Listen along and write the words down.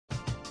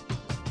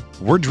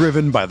We're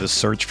driven by the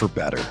search for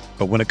better.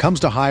 But when it comes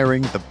to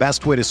hiring, the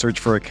best way to search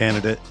for a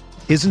candidate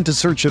isn't to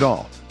search at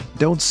all.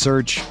 Don't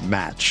search,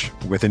 match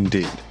with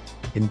Indeed.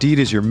 Indeed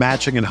is your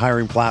matching and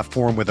hiring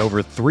platform with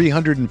over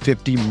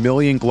 350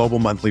 million global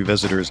monthly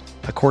visitors,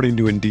 according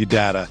to Indeed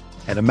data,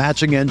 and a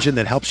matching engine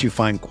that helps you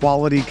find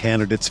quality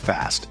candidates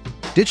fast.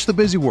 Ditch the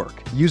busy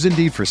work. Use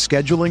Indeed for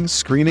scheduling,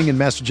 screening, and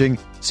messaging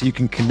so you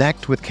can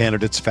connect with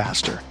candidates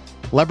faster.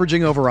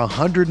 Leveraging over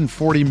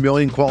 140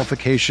 million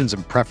qualifications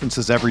and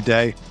preferences every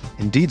day,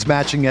 Indeed's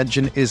matching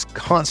engine is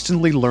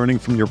constantly learning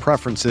from your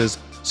preferences,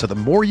 so the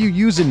more you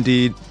use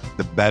Indeed,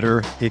 the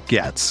better it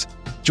gets.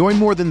 Join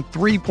more than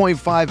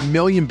 3.5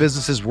 million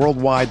businesses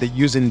worldwide that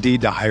use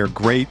Indeed to hire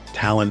great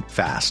talent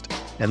fast.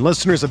 And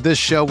listeners of this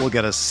show will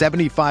get a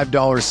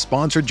 $75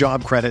 sponsored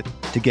job credit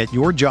to get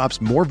your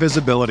jobs more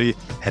visibility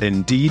at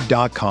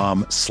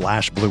Indeed.com/Blue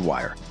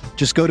Wire.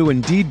 Just go to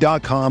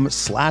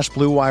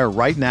Indeed.com/Blue Wire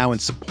right now and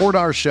support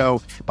our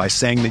show by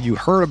saying that you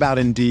heard about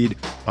Indeed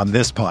on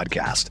this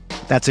podcast.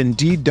 That's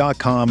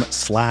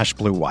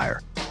Indeed.com/Blue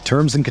Wire.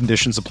 Terms and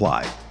conditions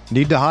apply.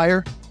 Need to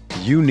hire?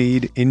 You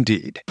need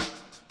Indeed.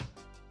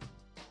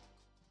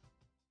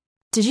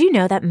 Did you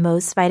know that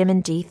most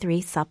vitamin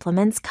D3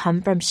 supplements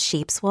come from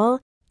sheep's wool?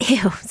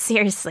 Ew,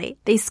 seriously.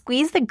 They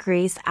squeeze the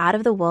grease out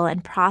of the wool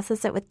and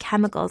process it with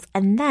chemicals,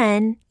 and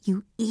then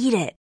you eat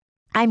it.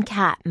 I'm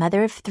Kat,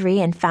 mother of 3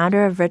 and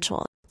founder of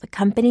Ritual, the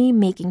company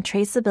making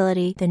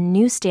traceability the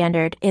new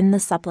standard in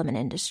the supplement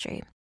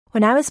industry.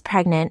 When I was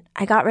pregnant,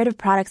 I got rid of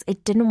products I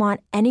didn't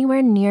want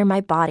anywhere near my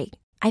body.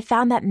 I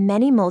found that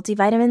many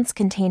multivitamins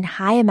contain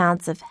high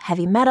amounts of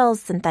heavy metals,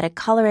 synthetic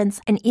colorants,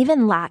 and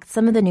even lacked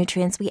some of the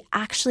nutrients we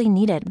actually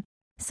needed.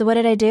 So what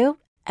did I do?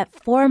 At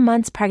 4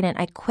 months pregnant,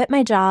 I quit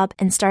my job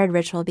and started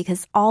Ritual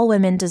because all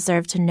women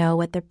deserve to know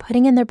what they're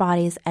putting in their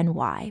bodies and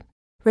why.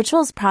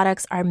 Ritual's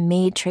products are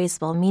made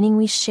traceable, meaning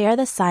we share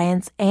the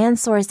science and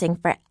sourcing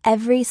for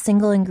every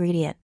single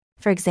ingredient.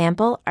 For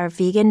example, our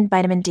vegan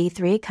vitamin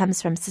D3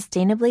 comes from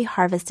sustainably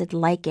harvested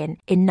lichen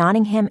in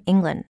Nottingham,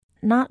 England,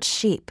 not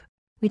sheep.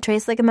 We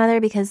trace like a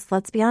mother because,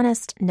 let's be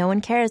honest, no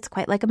one cares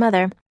quite like a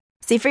mother.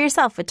 See for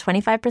yourself with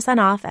 25%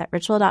 off at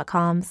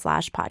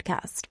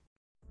ritual.com/podcast.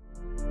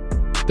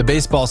 The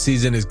baseball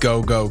season is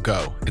go, go,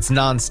 go. It's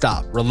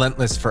nonstop,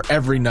 relentless for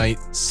every night,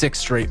 6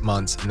 straight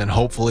months, and then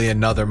hopefully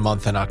another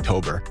month in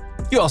October.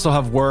 You also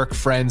have work,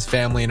 friends,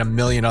 family, and a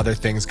million other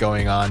things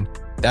going on.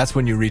 That's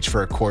when you reach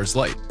for a Coors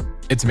Light.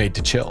 It's made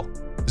to chill.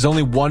 There's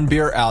only one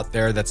beer out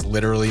there that's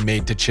literally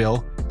made to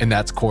chill, and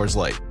that's Coors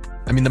Light.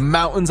 I mean, the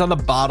mountains on the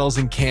bottles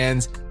and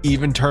cans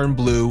even turn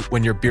blue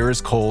when your beer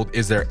is cold.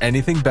 Is there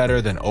anything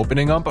better than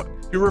opening up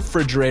your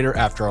refrigerator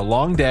after a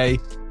long day,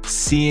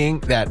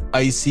 seeing that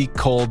icy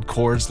cold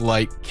Coors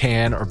Light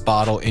can or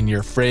bottle in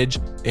your fridge?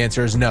 The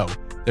answer is no.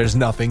 There's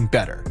nothing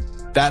better.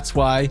 That's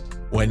why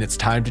when it's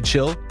time to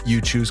chill, you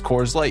choose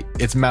Coors Light.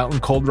 It's mountain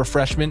cold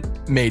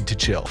refreshment made to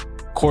chill.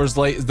 Coors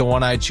Light is the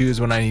one I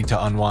choose when I need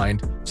to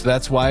unwind. So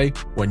that's why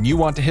when you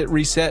want to hit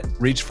reset,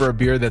 reach for a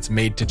beer that's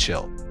made to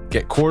chill.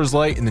 Get Coors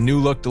Light in the new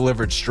look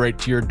delivered straight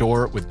to your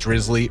door with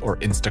Drizzly or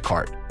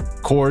Instacart.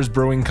 Coors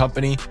Brewing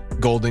Company,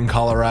 Golden,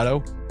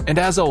 Colorado. And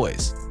as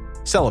always,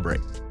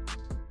 celebrate.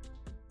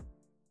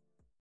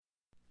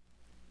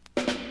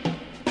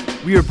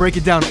 We are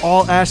breaking down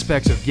all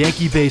aspects of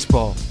Yankee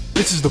baseball.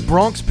 This is the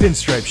Bronx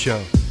Pinstripe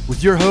Show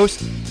with your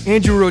hosts,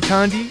 Andrew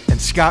Rotondi and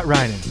Scott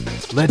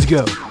Reinen. Let's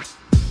go.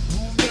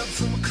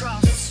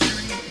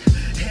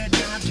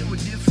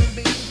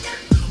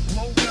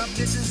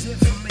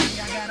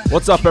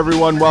 What's up,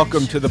 everyone?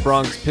 Welcome to the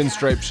Bronx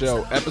Pinstripe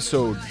Show,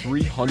 episode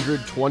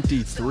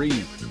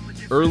 323.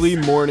 Early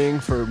morning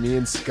for me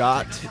and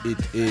Scott. It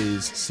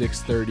is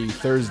 6:30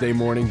 Thursday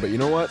morning, but you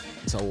know what?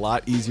 It's a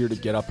lot easier to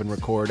get up and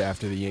record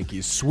after the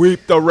Yankees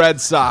sweep the Red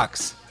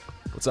Sox.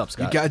 What's up,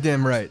 Scott? You're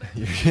goddamn right.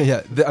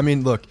 Yeah, I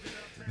mean, look,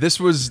 this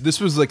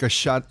was like a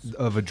shot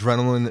of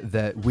adrenaline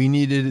that we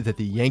needed, that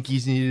the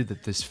Yankees needed,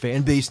 that this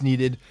fan base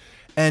needed,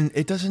 and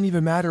it doesn't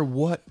even matter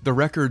what the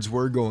records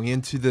were going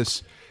into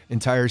this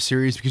entire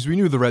series because we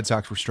knew the Red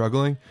Sox were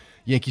struggling,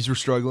 Yankees were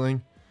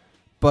struggling,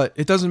 but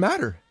it doesn't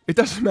matter. It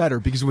doesn't matter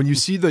because when you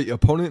see the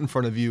opponent in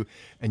front of you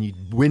and you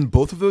win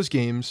both of those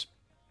games,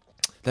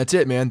 that's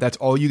it, man. That's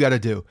all you got to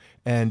do.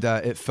 And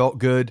it felt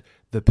good.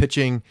 The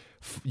pitching,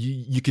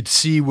 you could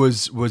see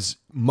was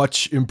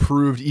much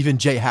improved. Even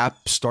J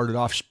Happ started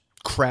off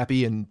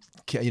crappy and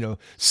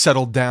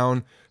settled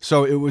down.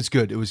 So it was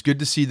good. It was good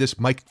to see this.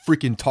 Mike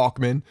freaking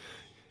Talkman.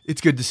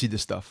 It's good to see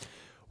this stuff.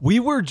 We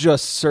were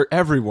just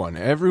everyone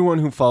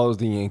who follows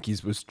the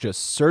Yankees was just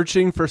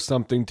searching for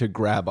something to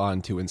grab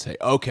onto and say,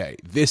 okay,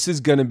 this is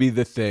going to be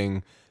the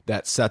thing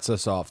that sets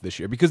us off this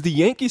year, because the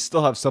Yankees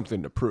still have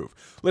something to prove.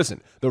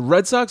 Listen, the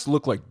Red Sox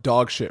look like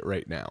dog shit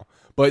right now,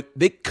 but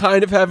they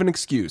kind of have an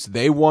excuse.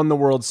 They won the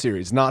World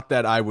Series. Not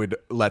that I would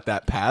let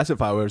that pass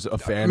if I was a fan of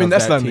that team. I mean,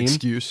 that's not an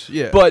excuse.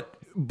 Yeah.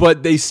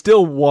 But they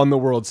still won the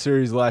World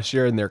Series last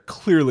year, and they're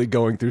clearly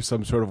going through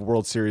some sort of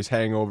World Series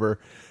hangover.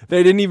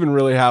 They didn't even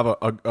really have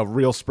a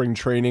real spring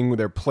training.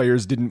 Their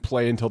players didn't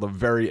play until the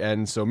very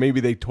end, so maybe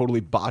they totally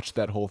botched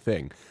that whole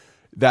thing.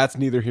 that's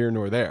neither here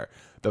nor there.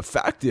 The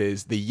fact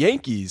is the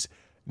Yankees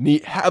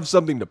have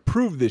something to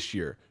prove this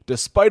year.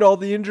 Despite all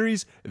the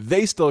injuries,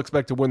 they still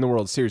expect to win the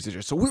World Series this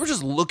year. So we were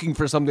just looking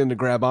for something to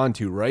grab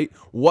onto, right?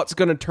 What's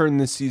going to turn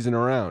this season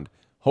around?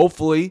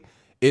 Hopefully,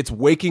 it's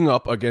waking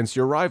up against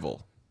your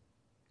rival.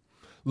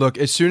 Look,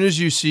 as soon as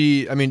you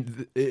see, I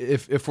mean,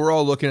 if we're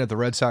all looking at the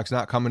Red Sox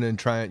not coming in and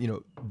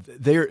trying,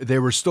 they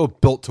were still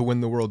built to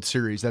win the World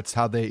Series. That's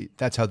how they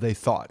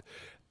thought.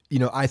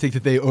 I think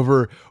that they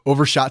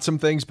overshot some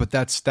things, but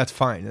that's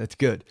fine. That's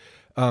good.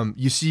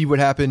 You see what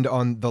happened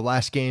on the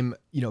last game.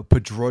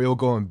 Pedroia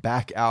going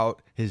back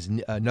out, his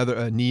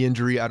another knee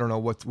injury. I don't know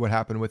what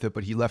happened with it,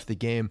 but he left the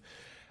game.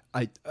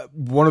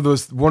 One of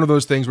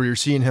those things where you're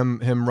seeing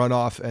him run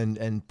off,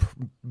 and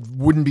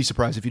wouldn't be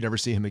surprised if you never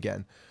see him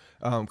again.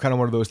 Kind of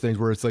one of those things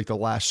where it's like the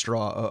last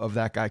straw of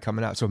that guy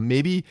coming out. So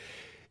maybe,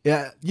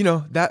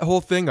 that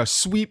whole thing, a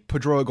sweep,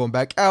 Pedroia going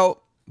back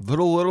out,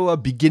 little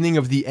beginning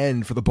of the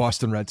end for the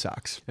Boston Red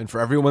Sox. And for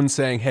everyone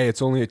saying, hey,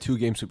 it's only a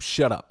 2-game sweep,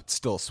 shut up. It's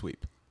still a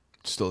sweep.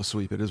 It's still a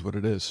sweep. It is what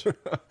it is.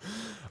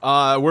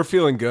 We're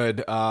feeling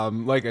good.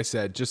 Like I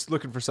said, just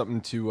looking for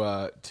something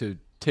to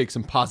take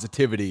some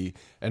positivity,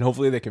 and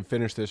hopefully they can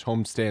finish this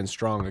homestand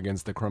strong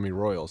against the crummy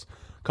Royals.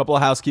 A couple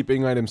of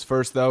housekeeping items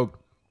first, though.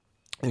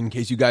 In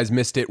case you guys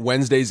missed it,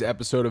 Wednesday's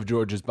episode of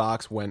George's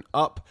Box went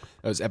up.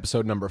 That was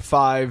episode number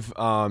 5.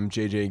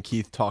 JJ and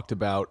Keith talked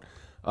about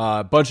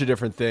a bunch of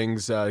different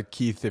things.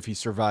 Keith, if he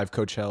survived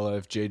Coachella,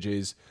 if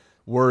JJ's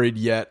worried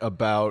yet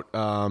about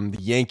the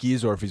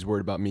Yankees, or if he's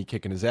worried about me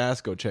kicking his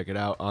ass, go check it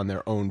out on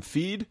their own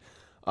feed.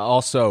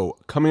 Also,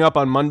 coming up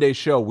on Monday's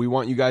show, we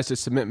want you guys to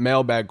submit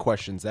mailbag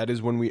questions. That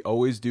is when we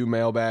always do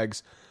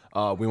mailbags.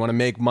 We want to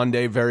make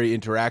Monday very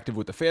interactive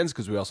with the fans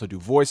because we also do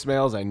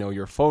voicemails. I know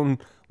your phone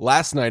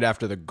last night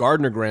after the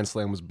Gardner Grand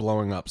Slam was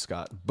blowing up,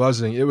 Scott.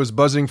 Buzzing. It was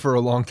buzzing for a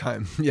long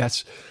time.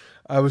 Yes.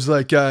 I was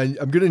like, I'm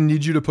going to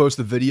need you to post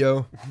the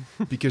video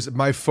because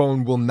my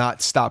phone will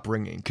not stop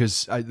ringing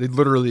because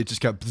it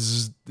just kept,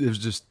 it was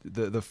just,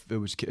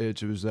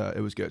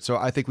 it was good. So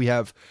I think we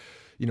have,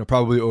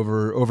 probably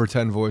over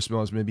 10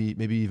 voicemails,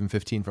 maybe even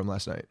 15 from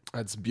last night.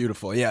 That's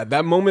beautiful. Yeah,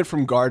 that moment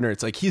from Gardner,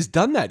 it's like he's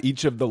done that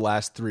each of the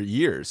last 3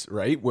 years,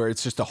 right? Where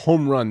it's just a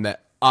home run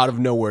that out of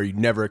nowhere you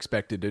never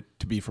expected it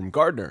to be from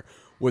Gardner.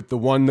 With the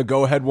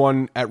go-ahead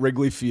one at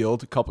Wrigley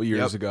Field a couple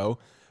years ago.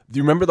 Do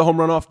you remember the home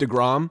run off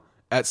DeGrom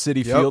at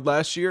Citi Field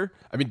last year?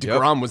 I mean,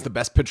 DeGrom was the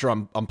best pitcher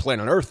on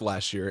planet Earth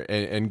last year,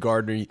 and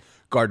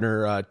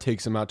Gardner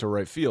takes him out to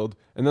right field.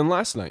 And then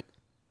last night.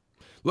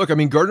 Look, I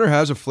mean, Gardner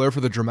has a flair for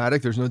the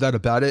dramatic. There's no doubt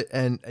about it.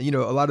 And, a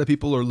lot of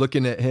people are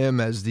looking at him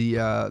as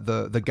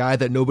the guy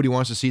that nobody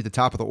wants to see at the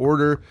top of the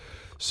order.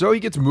 So he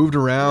gets moved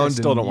around. I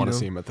still don't want to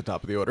see him at the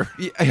top of the order.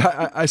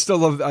 I still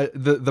love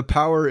the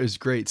power is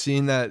great.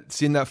 Seeing that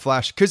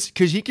flash,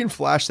 because he can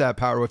flash that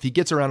power. If he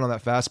gets around on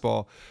that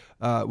fastball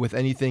with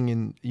anything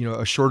in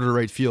a shorter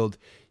right field,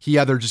 he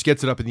either just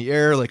gets it up in the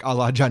air like a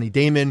la Johnny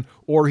Damon,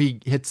 or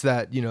he hits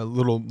that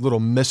little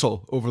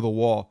missile over the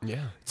wall.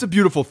 Yeah, it's a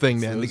beautiful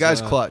thing, man. The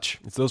guy's clutch.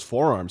 It's those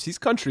forearms. He's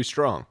country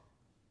strong.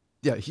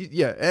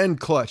 Yeah, and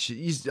clutch.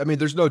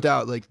 There's no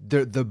doubt. Like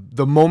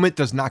the moment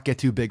does not get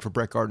too big for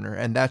Brett Gardner,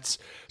 and that's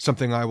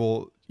something I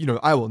will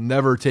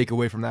never take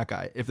away from that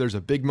guy. If there's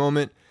a big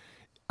moment,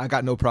 I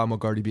got no problem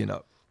with Gardy being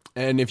up.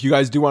 And if you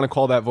guys do want to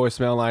call that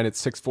voicemail line,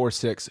 it's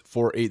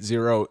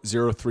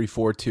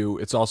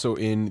 646-480-0342. It's also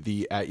in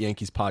the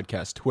 @Yankees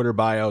podcast Twitter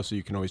bio, so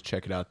you can always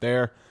check it out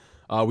there.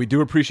 We do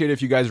appreciate it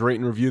if you guys rate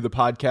and review the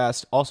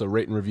podcast. Also,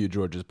 rate and review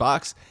George's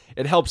Box.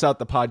 It helps out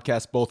the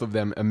podcast, both of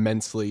them,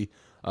 immensely.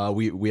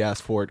 We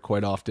ask for it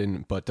quite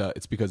often, but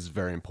it's because it's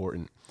very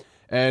important.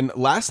 And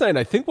last night,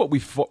 I think what we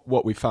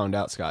found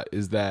out, Scott,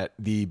 is that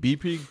the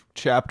BP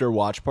chapter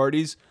watch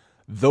parties,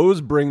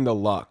 those bring the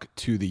luck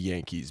to the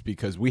Yankees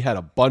because we had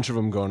a bunch of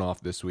them going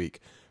off this week.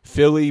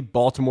 Philly,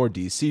 Baltimore,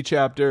 DC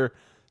chapter,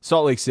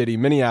 Salt Lake City,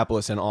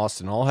 Minneapolis, and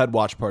Austin all had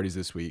watch parties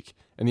this week,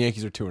 and the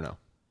Yankees are 2-0.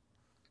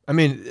 I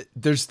mean,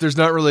 there's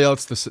not really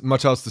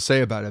much else to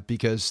say about it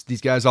because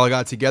these guys all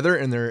got together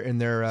in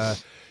their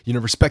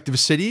respective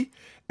city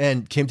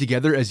and came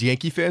together as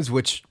Yankee fans,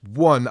 which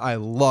I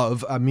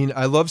love. I mean,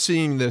 I love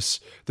seeing this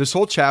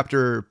whole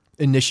chapter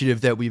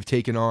initiative that we've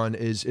taken on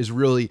is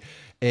really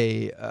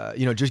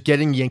just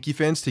getting Yankee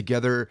fans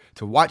together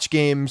to watch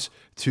games,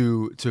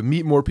 to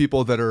meet more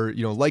people that are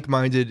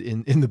like-minded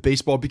in the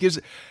baseball, because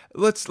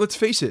let's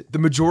face it, the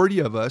majority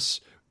of us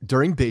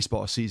during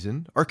baseball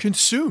season are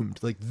consumed.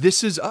 Like,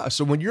 this is us.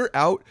 So when you're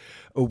out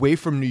away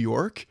from New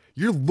York,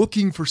 you're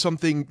looking for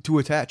something to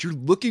attach. You're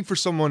looking for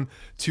someone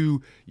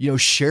to,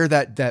 share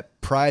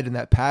that pride and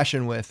that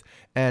passion with.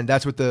 And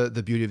that's what the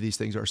beauty of these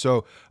things are.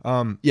 So,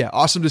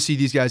 awesome to see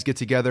these guys get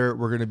together.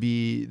 There's going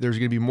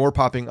to be more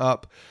popping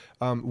up.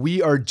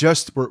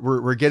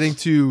 We're getting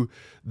to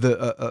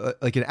the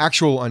like an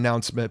actual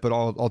announcement, but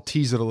I'll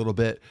tease it a little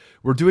bit.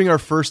 We're doing our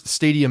first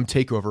stadium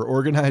takeover,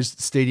 organized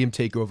stadium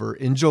takeover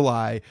in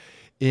July,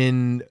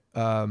 in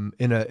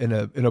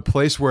a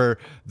place where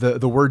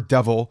the word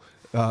devil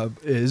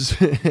is,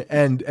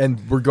 and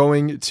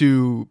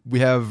we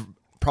have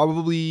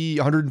probably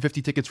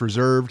 150 tickets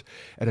reserved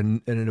at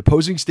an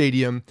opposing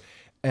stadium,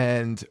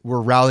 and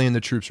we're rallying the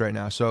troops right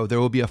now. So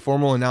there will be a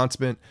formal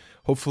announcement,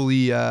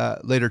 hopefully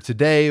later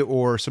today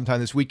or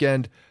sometime this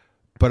weekend.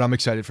 But I'm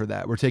excited for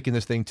that. We're taking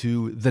this thing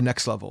to the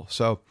next level.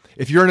 So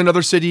if you're in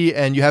another city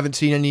and you haven't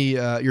seen any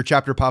your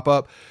chapter pop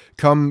up,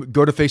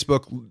 go to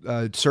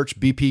Facebook, search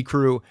BP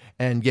Crew,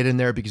 and get in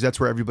there, because that's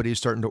where everybody is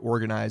starting to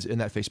organize in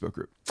that Facebook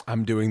group.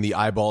 I'm doing the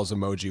eyeballs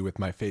emoji with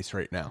my face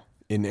right now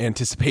in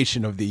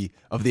anticipation of the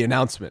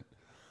announcement.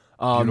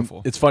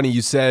 Beautiful. It's funny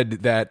you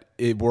said that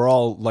we're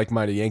all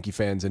like-minded Yankee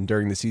fans, and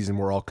during the season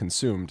we're all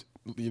consumed.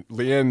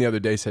 Leanne the other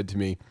day said to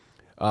me,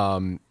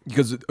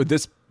 because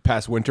this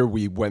past winter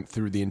we went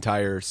through the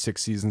entire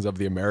 6 seasons of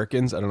The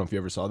Americans. I don't know if you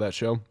ever saw that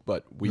show,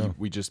 but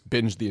we just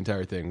binged the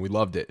entire thing. We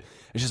loved it.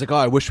 And she's like, oh,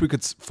 I wish we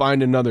could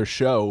find another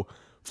show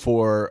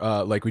for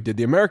like we did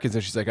The Americans.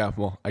 And she's like, oh,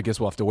 well, I guess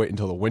we'll have to wait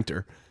until the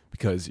winter,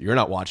 because you're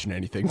not watching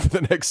anything for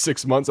the next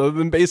 6 months other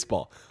than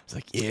baseball. I was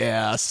like,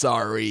 yeah,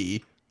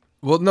 sorry.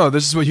 Well, no,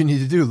 this is what you need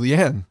to do,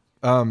 Leanne.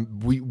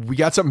 We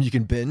got something you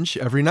can binge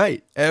every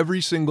night, every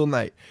single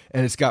night,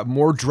 and it's got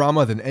more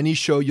drama than any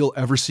show you'll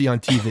ever see on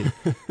TV.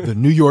 The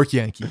New York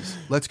Yankees.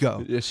 Let's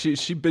go. Yeah, she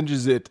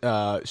binges it.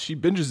 She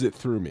binges it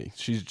through me.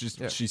 She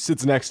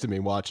sits next to me,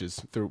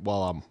 watches through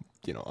while I'm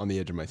on the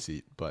edge of my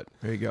seat. But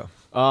there you go.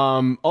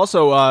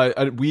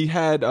 Also, we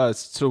had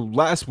so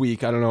last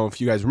week. I don't know if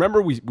you guys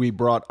remember. We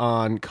brought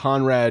on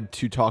Conrad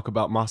to talk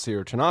about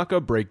Masahiro Tanaka,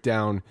 break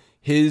down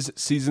his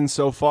season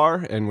so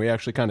far, and we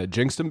actually kind of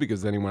jinxed him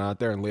because then he went out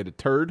there and laid a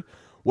turd.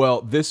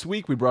 Well, this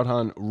week we brought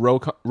on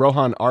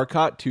Rohan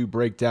Arcot to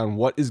break down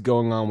what is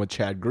going on with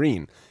Chad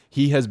Green.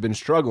 He has been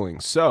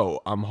struggling,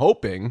 so I'm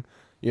hoping,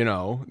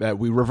 that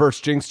we reverse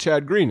jinx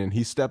Chad Green and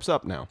he steps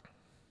up now.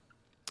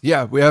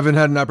 Yeah, we haven't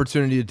had an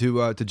opportunity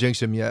to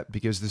jinx him yet,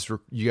 because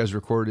you guys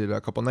recorded a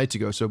couple nights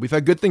ago. So we've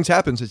had good things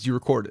happen since you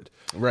recorded.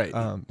 Right.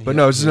 But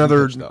no, this is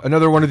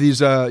another one of these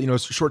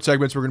short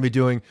segments we're going to be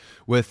doing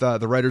with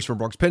the writers from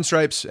Bronx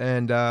Pinstripes,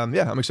 and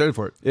I'm excited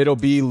for it. It'll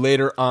be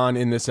later on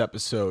in this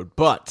episode.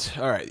 But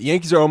all right, the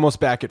Yankees are almost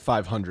back at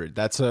 500.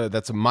 That's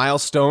a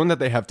milestone that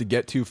they have to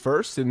get to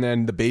first, and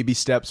then the baby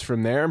steps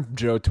from there.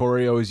 Joe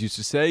Torre always used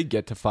to say,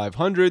 get to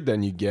 500,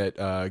 then you get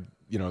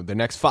the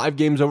next 5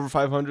 games over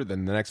 500,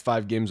 then the next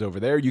 5 games over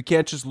there. You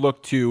can't just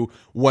look to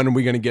when are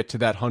we going to get to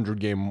that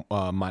 100-game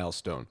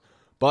milestone.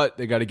 But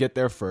they got to get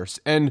there first.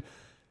 And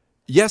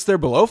yes, they're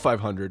below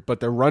 500, but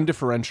their run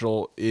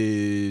differential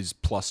is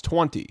plus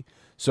 20.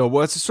 So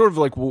that's sort of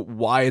like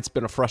why it's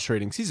been a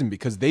frustrating season,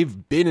 because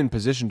they've been in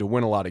position to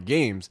win a lot of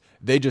games.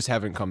 They just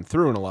haven't come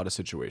through in a lot of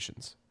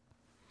situations.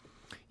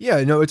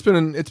 Yeah, no, it's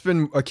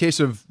been a case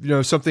of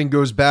something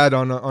goes bad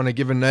on a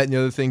given night and the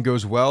other thing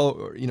goes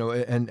well,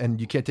 and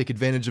you can't take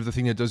advantage of the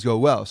thing that does go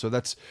well. So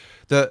that's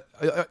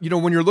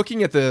when you're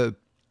looking at the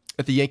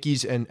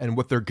Yankees and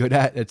what they're good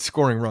at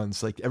scoring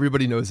runs. Like,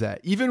 everybody knows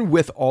that. Even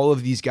with all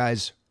of these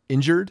guys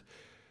injured,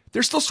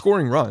 they're still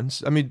scoring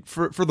runs. I mean,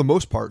 for the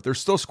most part, they're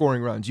still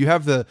scoring runs. You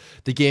have the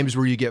games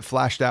where you get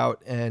flashed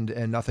out and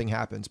nothing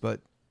happens,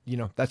 but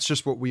that's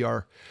just what we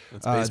are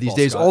these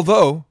days.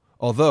 Scott.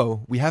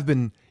 Although we have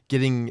been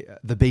getting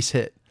the base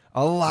hit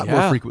a lot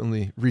more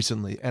frequently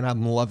recently, and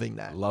I'm loving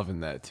that.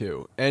 Loving that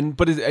too.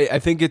 But I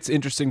think it's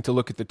interesting to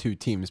look at the two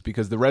teams,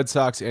 because the Red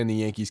Sox and the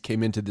Yankees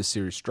came into this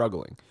series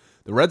struggling.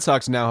 The Red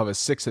Sox now have a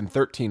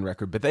 6-13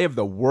 record, but they have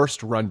the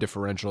worst run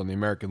differential in the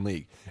American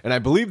League, and I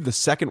believe the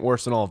second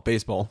worst in all of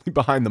baseball, only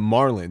behind the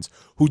Marlins,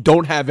 who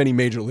don't have any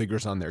major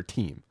leaguers on their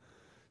team.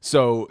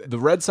 So the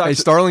Red Sox. Hey,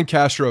 Starlin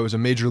Castro is a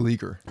major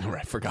leaguer.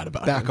 Right, forgot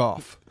about Back him.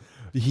 off.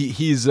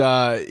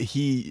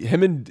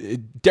 Him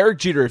and Derek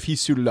Jeter, if he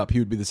suited up, he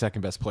would be the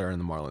second best player in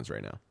the Marlins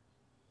right now.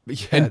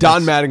 Yeah, and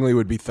Don Mattingly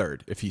would be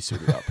third if he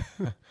suited up.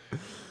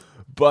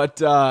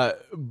 But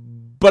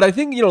I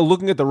think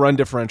looking at the run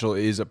differential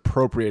is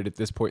appropriate at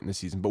this point in the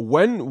season. But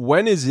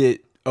when is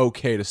it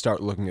okay to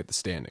start looking at the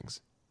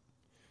standings?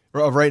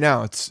 Right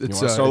now, it's you want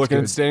to start looking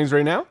at the standings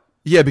right now?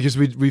 Yeah, because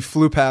we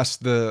flew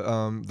past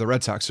the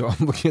Red Sox, so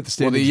I'm looking at the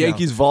standings. Well, the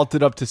Yankees now.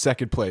 vaulted up to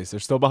second place.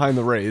 They're still behind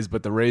the Rays,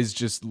 but the Rays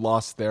just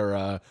lost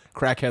their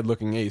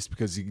crackhead-looking ace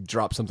because he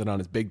dropped something on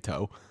his big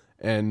toe.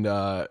 And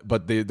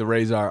but the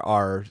Rays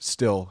are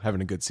still having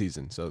a good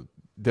season, so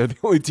they're the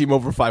only team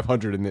over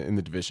 500 in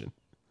the division.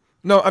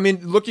 No, I mean,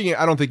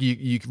 I don't think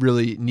you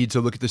really need to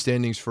look at the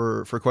standings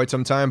for quite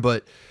some time,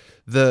 but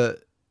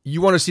you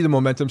want to see the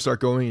momentum start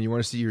going, and you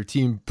want to see your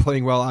team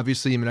playing well.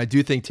 Obviously, I mean, I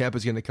do think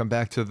Tampa's going to come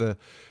back to the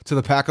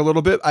pack a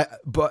little bit.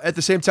 But at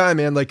the same time,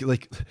 man,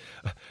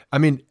 I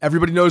mean,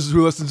 everybody knows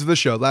who listens to the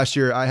show. Last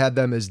year, I had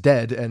them as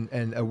dead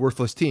and a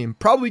worthless team,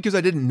 probably because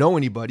I didn't know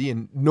anybody,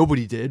 and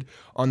nobody did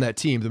on that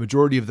team. The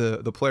majority of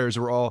the players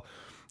were all,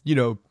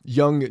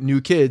 young new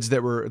kids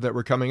that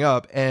were coming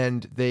up,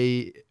 and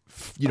they,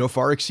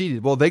 far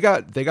exceeded. Well, they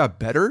got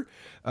better.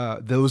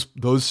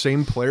 Those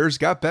same players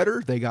got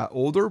better. They got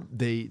older.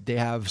 They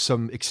have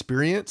some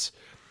experience,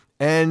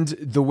 and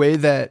the way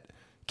that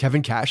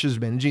Kevin Cash is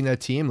managing that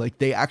team,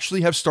 they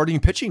actually have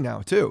starting pitching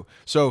now too.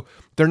 So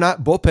they're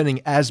not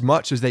bullpenning as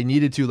much as they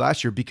needed to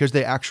last year, because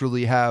they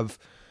actually have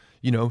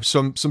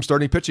some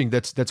starting pitching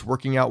that's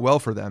working out well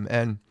for them.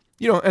 And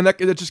and that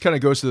just kind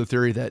of goes to the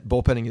theory that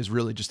bullpenning is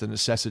really just a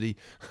necessity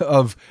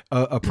of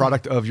a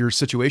product of your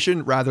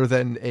situation rather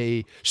than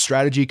a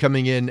strategy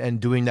coming in and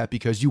doing that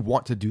because you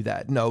want to do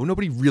that. No,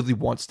 nobody really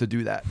wants to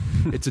do that.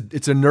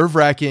 It's a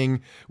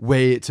nerve-wracking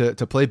way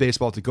to play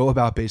baseball, to go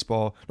about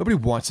baseball. Nobody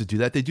wants to do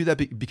that. They do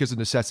that because of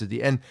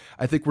necessity. And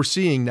I think we're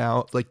seeing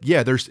now,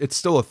 it's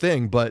still a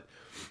thing, but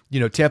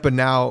Tampa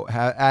now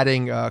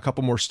adding a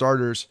couple more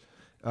starters,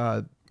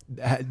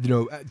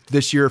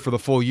 this year for the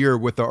full year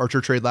with the Archer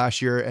trade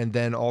last year, and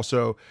then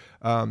also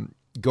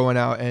going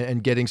out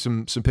and getting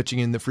some pitching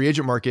in the free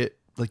agent market.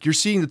 Like, you're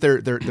seeing that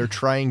they're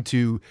trying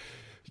to,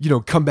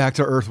 come back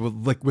to earth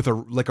with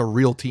a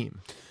real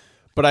team.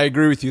 But I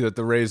agree with you that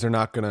the Rays are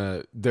not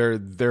gonna. They're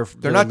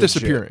not legit.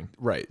 disappearing,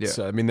 right? Yeah.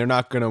 So they're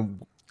not gonna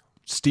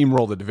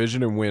steamroll the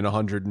division and win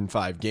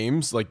 105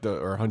 games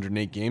or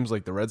 108 games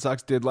like the Red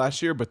Sox did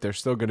last year. But they're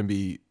still going to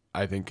be,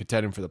 I think,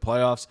 contending for the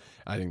playoffs.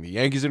 I think the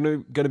Yankees are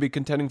going to be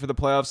contending for the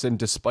playoffs. And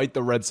despite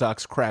the Red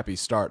Sox crappy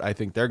start, I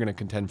think they're going to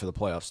contend for the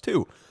playoffs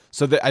too.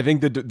 So I think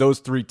that those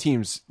three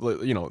teams,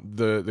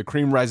 the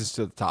cream rises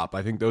to the top.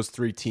 I think those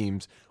three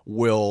teams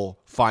will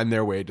find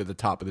their way to the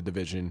top of the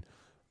division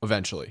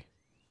eventually.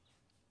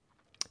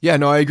 Yeah,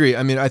 no, I agree.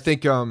 I mean, I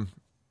think I'm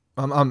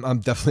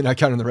definitely not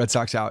counting the Red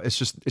Sox out. It's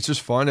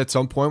just fun at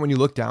some point when you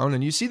look down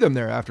and you see them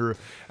there after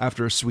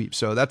a sweep.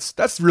 So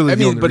that's really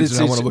the only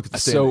reason I want to look at the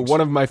standings. So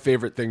one of my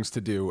favorite things to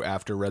do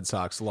after Red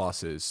Sox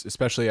losses,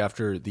 especially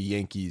after the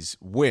Yankees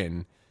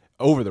win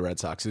over the Red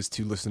Sox, is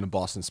to listen to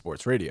Boston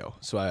sports radio.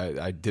 So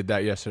I did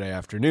that yesterday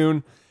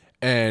afternoon.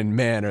 And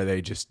man, are they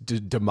just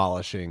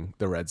demolishing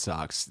the Red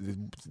Sox.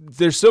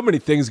 There's so many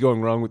things going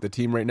wrong with the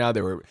team right now.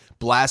 They were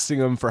blasting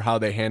them for how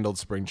they handled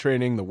spring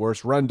training, the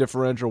worst run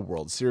differential,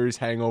 World Series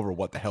hangover,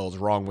 what the hell is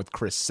wrong with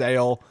Chris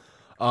Sale,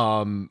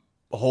 a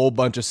whole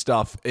bunch of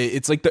stuff.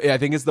 It's like I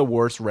think it's the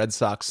worst Red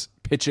Sox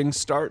pitching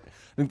start.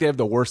 I think they have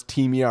the worst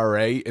team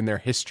ERA in their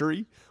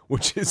history,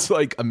 which is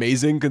like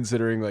amazing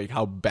considering like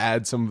how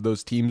bad some of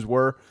those teams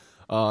were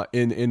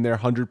in their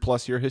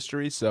 100+ year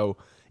history. So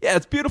yeah,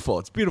 it's beautiful.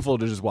 It's beautiful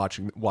to just watch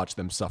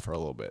them suffer a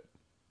little bit.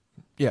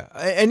 Yeah,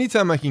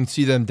 anytime I can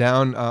see them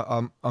down,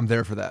 I'm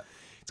there for that.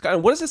 It's kind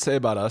of, what does it say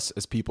about us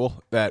as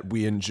people that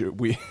we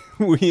enjoy?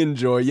 We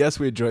enjoy. Yes,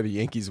 we enjoy the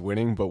Yankees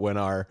winning, but when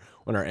our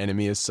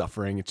enemy is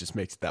suffering, it just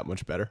makes it that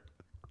much better.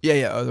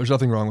 Yeah. There's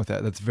nothing wrong with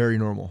that. That's very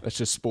normal. That's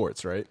just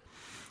sports, right?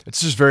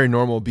 It's just very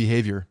normal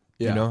behavior.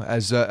 Yeah.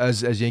 As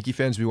Yankee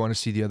fans, we want to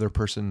see the other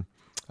person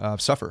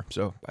suffer.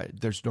 So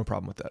there's no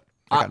problem with that.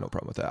 I got no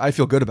problem with that. I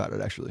feel good about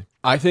it, actually.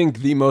 I think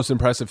the most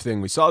impressive thing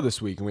we saw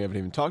this week, and we haven't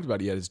even talked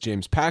about it yet, is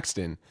James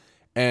Paxton.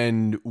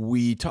 And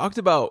we talked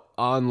about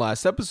on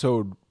last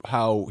episode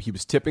how he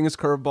was tipping his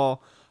curveball,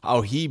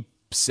 how he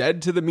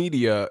said to the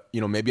media,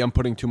 maybe I'm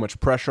putting too much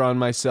pressure on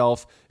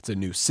myself. It's a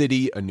new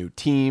city, a new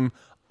team.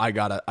 I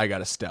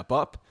gotta step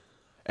up.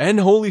 And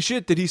holy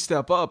shit, did he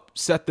step up,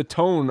 set the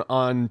tone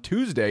on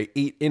Tuesday,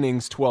 8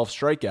 innings, 12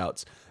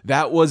 strikeouts.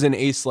 That was an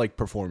ace-like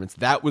performance.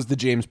 That was the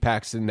James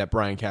Paxton that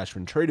Brian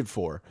Cashman traded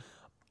for.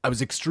 I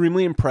was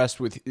extremely impressed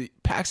with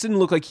Paxton.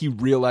 Looked like he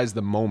realized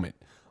the moment.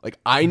 Like,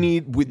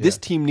 this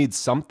team needs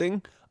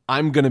something.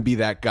 I'm going to be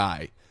that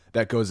guy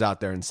that goes out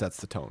there and sets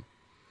the tone.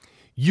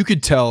 You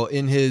could tell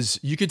in his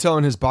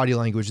body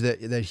language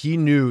that he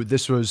knew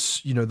this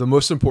was, the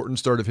most important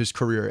start of his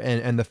career,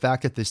 and the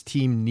fact that this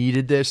team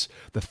needed this,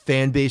 the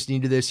fan base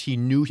needed this. He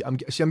knew. I'm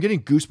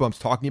getting goosebumps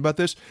talking about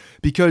this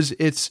because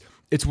it's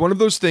one of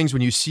those things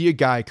when you see a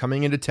guy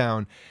coming into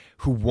town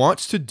who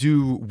wants to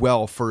do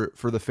well for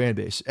the fan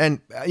base, and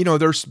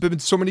there's been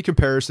so many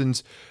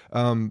comparisons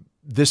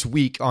this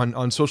week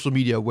on social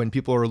media when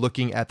people are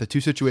looking at the two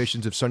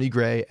situations of Sonny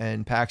Gray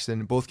and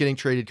Paxton, both getting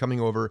traded,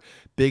 coming over,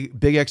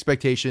 big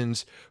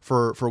expectations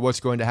for what's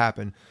going to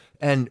happen.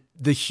 And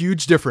the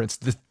huge difference,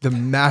 the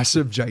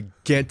massive,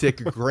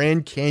 gigantic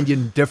Grand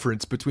Canyon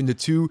difference between the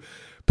two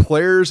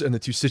players and the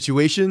two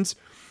situations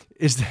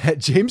is that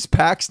James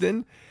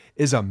Paxton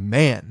is a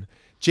man.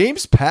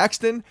 James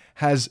Paxton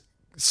has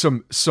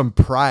some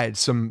pride,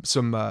 some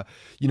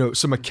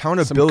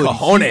accountability. Some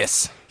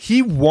cojones.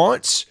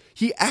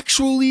 He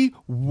actually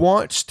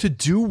wants to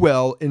do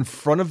well in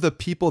front of the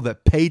people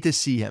that pay to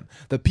see him.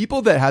 The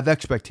people that have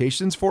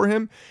expectations for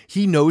him,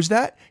 he knows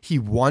that. He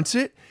wants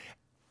it,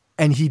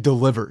 and he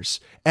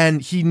delivers.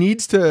 And he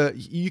needs to,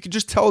 you can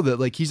just tell that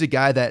like he's a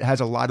guy that has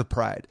a lot of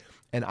pride.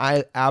 And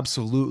I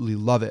absolutely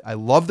love it. I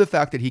love the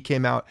fact that he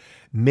came out,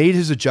 made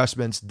his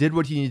adjustments, did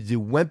what he needed to do,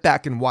 went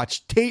back and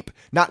watched tape,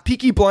 not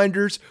Peaky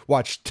Blinders,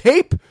 watched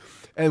tape,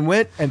 and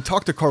went and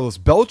talked to Carlos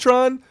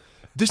Beltran.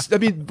 This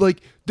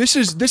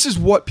is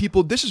what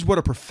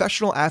a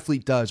professional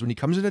athlete does when he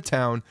comes into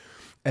town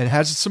and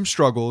has some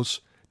struggles,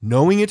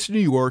 knowing it's New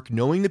York,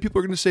 knowing that people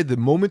are going to say the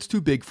moment's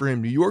too big for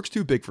him, New York's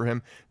too big for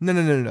him.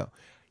 No.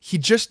 He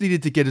just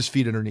needed to get his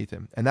feet underneath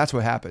him, and that's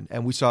what happened.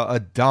 And we saw a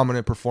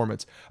dominant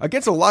performance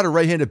against a lot of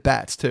right-handed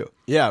bats too.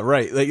 Yeah,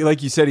 right.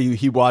 Like you said,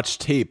 he watched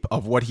tape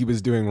of what he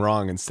was doing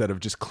wrong instead of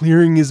just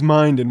clearing his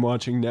mind and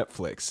watching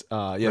Netflix.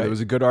 Right. There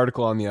was a good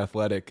article on The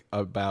Athletic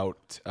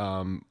about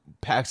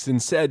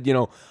Paxton said,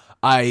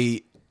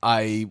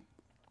 I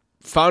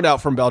found out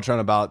from Beltran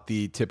about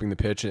the tipping the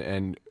pitch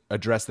and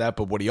addressed that,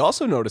 but what he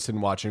also noticed in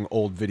watching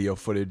old video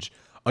footage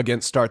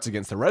starts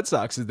against the Red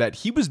Sox is that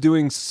he was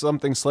doing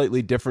something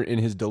slightly different in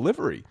his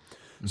delivery.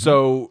 Mm-hmm.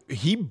 So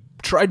he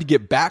tried to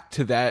get back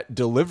to that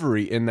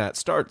delivery in that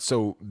start.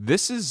 So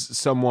this is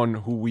someone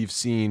who we've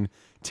seen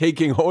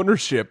taking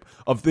ownership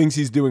of things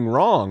he's doing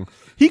wrong.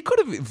 He could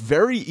have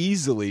very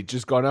easily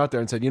just gone out there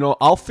and said,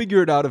 I'll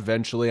figure it out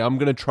eventually. I'm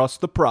going to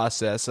trust the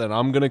process and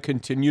I'm going to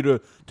continue to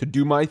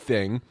do my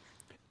thing.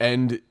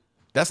 And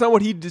that's not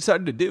what he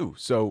decided to do.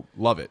 So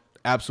love it.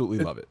 Absolutely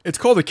love it. It's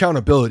called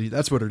accountability.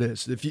 That's what it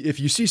is. If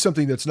you see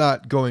something that's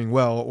not going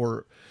well,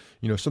 or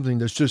something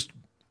that's just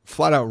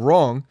flat out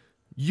wrong,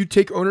 you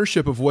take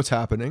ownership of what's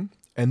happening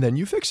and then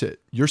you fix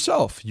it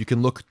yourself. You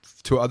can look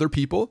to other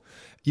people,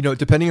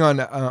 depending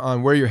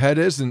on where your head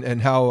is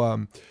and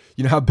how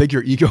how big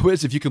your ego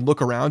is. If you can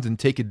look around and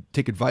take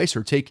advice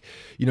or take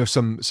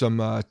some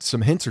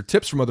hints or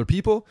tips from other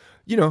people,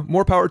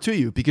 more power to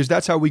you, because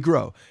that's how we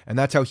grow and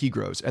that's how he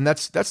grows, and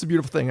that's the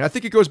beautiful thing. And I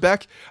think it goes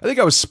back. I think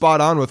I was spot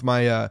on with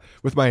my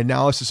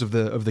analysis of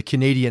the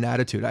Canadian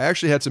attitude. I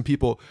actually had some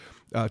people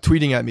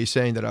tweeting at me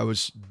saying that I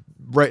was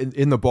right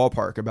in the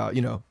ballpark about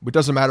it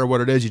doesn't matter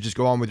what it is, you just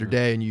go on with your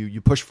day and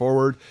you push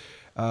forward.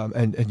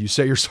 And you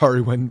say you're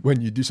sorry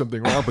when you do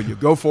something wrong, but you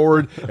go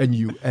forward and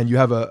you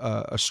have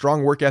a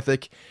strong work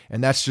ethic,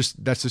 and that's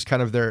just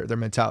kind of their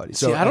mentality.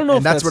 So I don't know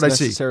if that's what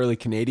necessarily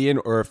Canadian,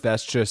 or if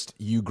that's just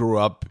you grew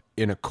up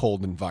in a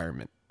cold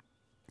environment.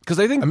 Because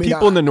I think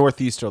people in the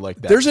Northeast are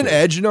like that. There's an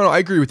edge. No, I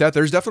agree with that.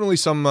 There's definitely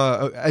some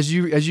as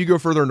you go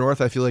further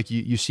north, I feel like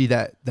you see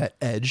that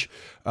edge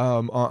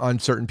on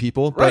certain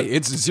people. Right.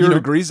 It's 0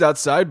 degrees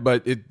outside,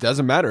 but it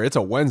doesn't matter. It's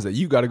a Wednesday.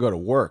 You got to go to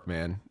work,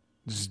 man.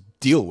 Just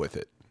deal with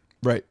it.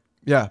 Right.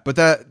 Yeah. But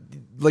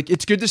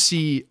it's good to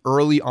see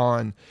early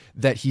on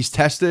that he's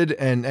tested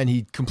and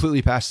he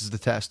completely passes the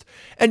test.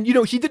 And,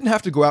 he didn't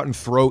have to go out and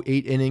throw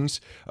 8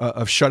 innings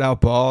of shutout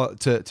ball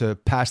to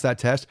pass that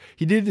test.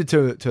 He needed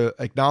to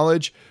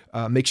acknowledge,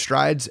 make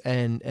strides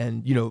and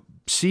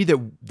see that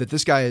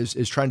this guy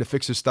is trying to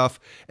fix his stuff,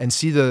 and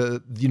see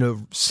the,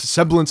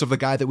 semblance of the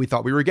guy that we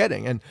thought we were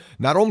getting. And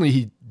not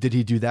only did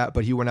he do that,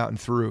 but he went out and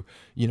threw,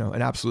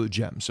 an absolute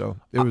gem. So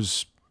it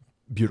was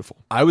beautiful.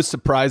 I was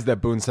surprised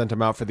that Boone sent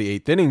him out for the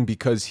 8th inning,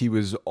 because he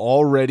was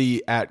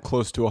already at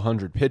close to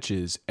 100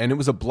 pitches and it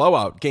was a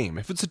blowout game.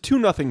 If it's a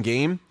 2-0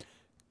 game,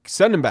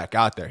 send him back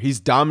out there. He's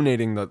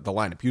dominating the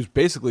lineup. He was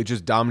basically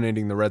just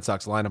dominating the Red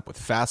Sox lineup with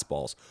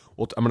fastballs.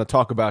 Well, I'm going to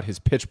talk about his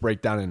pitch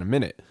breakdown in a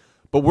minute.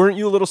 But weren't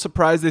you a little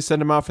surprised they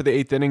sent him out for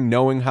the 8th inning,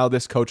 knowing how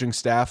this coaching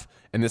staff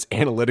and this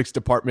analytics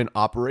department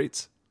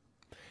operates?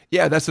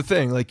 Yeah, that's the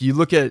thing. Like you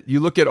look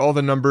at all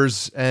the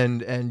numbers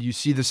and you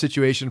see the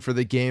situation for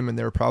the game, and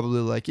they're probably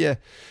like, all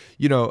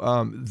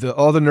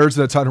the nerds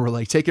in the tunnel were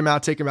like, take him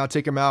out,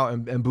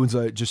 and Boone's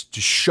like, just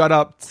shut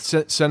up,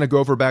 send a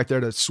gopher back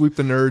there to sweep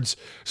the nerds,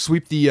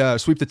 sweep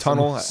the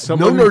tunnel. No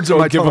nerds in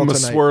my give tunnel him a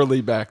tonight.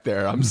 Swirly back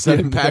there. I'm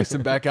sending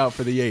Paxton back out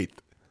for the 8th.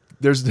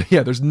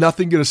 There's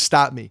nothing going to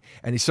stop me.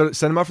 And he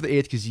sent him out for the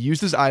 8th because he used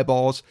his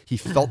eyeballs. He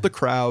felt the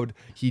crowd.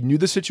 He knew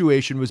the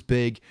situation was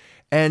big.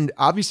 And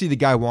obviously the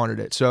guy wanted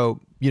it.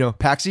 So,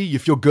 Paxi, you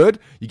feel good?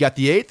 You got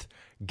the 8th?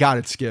 Got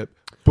it, Skip.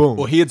 Boom.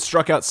 Well, he had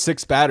struck out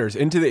 6 batters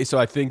so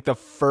I think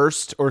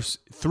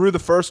through the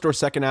first or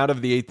second out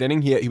of the 8th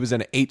inning, he was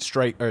in an 6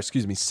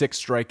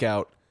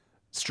 strikeout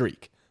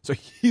streak. So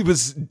he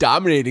was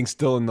dominating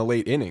still in the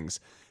late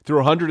innings through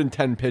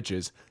 110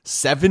 pitches,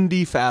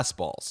 70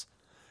 fastballs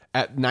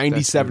at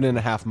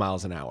 97.5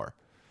 miles an hour.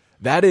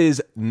 That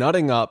is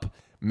nutting up,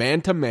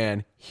 man to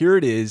man. Here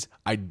it is.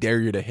 I dare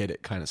you to hit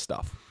it kind of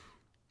stuff.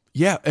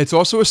 Yeah, it's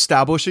also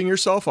establishing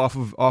yourself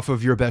off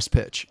of your best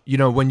pitch.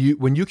 When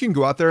you can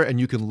go out there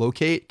and you can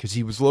locate, because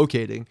he was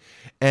locating,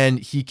 and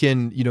he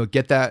can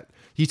get that.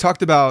 He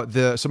talked about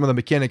some of the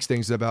mechanics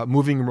things about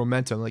moving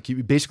momentum, like he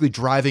basically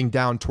driving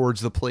down towards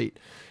the plate.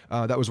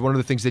 That was one of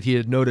the things that he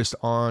had noticed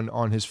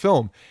on his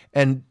film.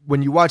 And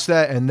when you watch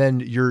that, and then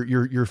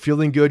you're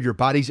feeling good, your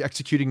body's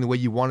executing the way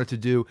you want it to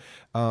do,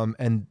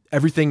 and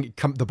everything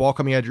the ball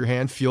coming out of your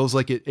hand feels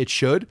like it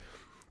should.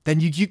 Then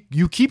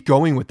you keep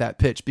going with that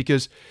pitch,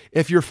 because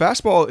if you're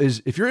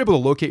able to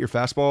locate your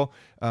fastball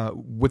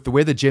with the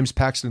way that James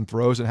Paxton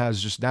throws and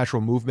has just natural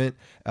movement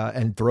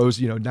and throws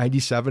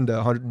 97 to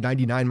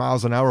 199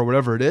 miles an hour or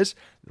whatever it is,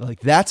 like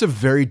that's a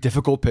very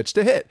difficult pitch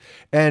to hit.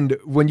 And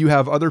when you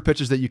have other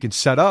pitches that you can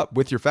set up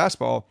with your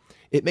fastball,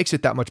 it makes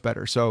it that much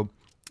better. So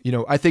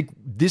I think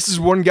this is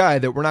one guy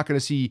that we're not going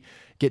to see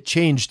get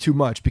changed too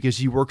much, because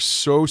he works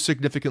so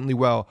significantly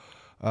well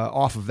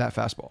off of that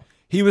fastball.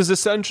 He was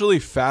essentially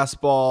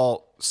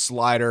fastball,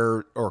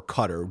 slider, or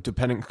cutter,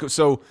 depending.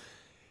 So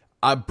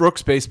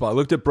Brooks Baseball. I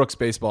looked at Brooks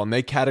Baseball, and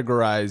they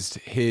categorized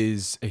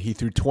he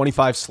threw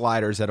 25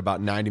 sliders at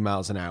about 90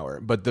 miles an hour.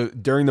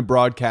 But during the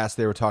broadcast,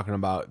 they were talking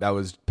about that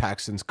was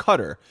Paxton's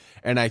cutter.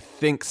 And I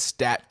think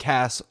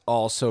StatCast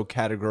also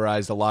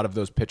categorized a lot of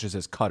those pitches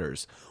as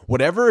cutters.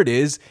 Whatever it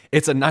is,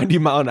 it's a 90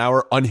 mile an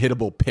hour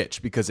unhittable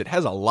pitch because it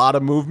has a lot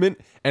of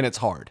movement and it's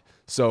hard.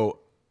 So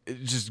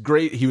it's just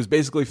great. He was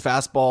basically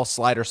fastball,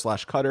 slider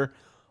 / cutter.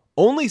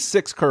 Only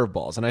 6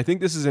 curveballs. And I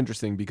think this is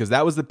interesting because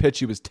that was the pitch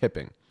he was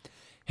tipping.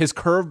 His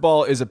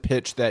curveball is a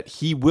pitch that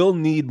he will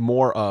need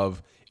more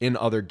of in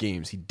other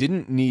games. He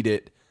didn't need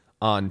it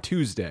on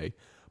Tuesday,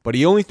 but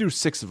he only threw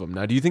 6 of them.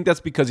 Now, do you think that's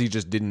because he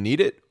just didn't need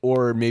it,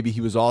 or maybe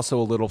he was also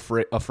a little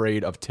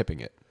afraid of tipping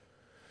it?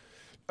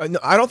 No,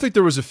 I don't think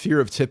there was a fear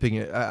of tipping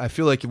it. I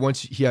feel like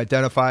once he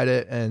identified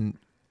it and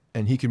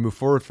he can move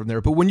forward from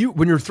there. But when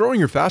you're throwing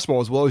your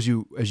fastball as well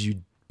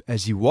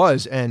as he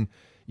was, and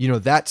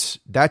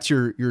that's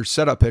your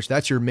setup pitch,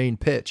 that's your main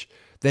pitch,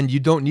 then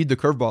you don't need the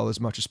curveball as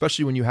much,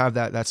 especially when you have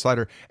that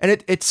slider.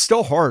 And it's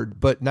still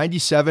hard, but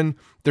 97,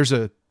 there's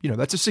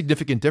that's a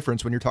significant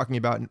difference when you're talking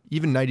about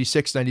even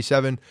 96,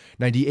 97,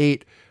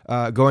 98,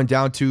 going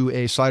down to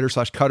a slider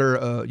 / cutter,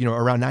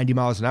 around 90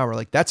 miles an hour.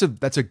 Like that's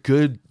a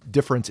good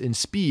difference in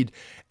speed,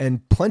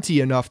 and plenty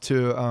enough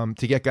to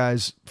get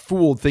guys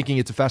fooled thinking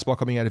it's a fastball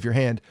coming out of your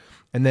hand.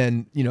 And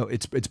then,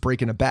 it's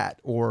breaking a bat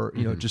or,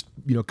 just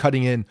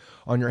cutting in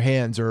on your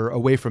hands or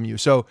away from you.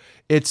 So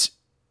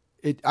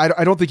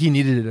I don't think he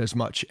needed it as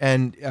much.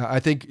 And I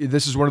think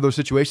this is one of those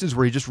situations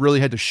where he just really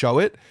had to show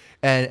it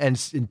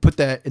and put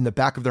that in the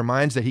back of their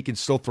minds that he can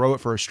still throw it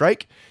for a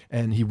strike,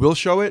 and he will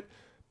show it,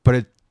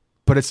 but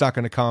it's not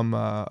going to come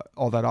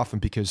all that often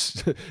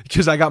because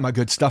I got my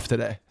good stuff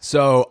today.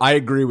 So I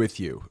agree with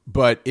you,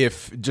 but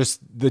if just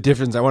the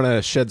difference, I want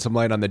to shed some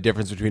light on the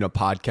difference between a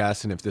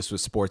podcast and if this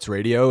was sports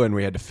radio and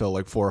we had to fill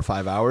like 4 or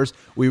 5 hours,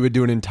 we would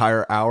do an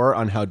entire hour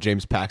on how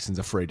James Paxton's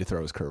afraid to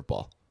throw his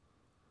curveball.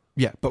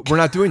 Yeah, but we're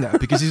not doing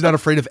that because he's not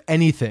afraid of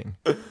anything.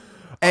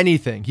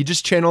 Anything. He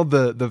just channeled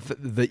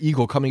the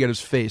eagle coming at his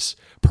face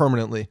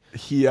permanently.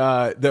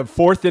 The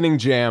 4th inning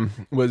jam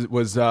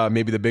was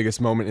maybe the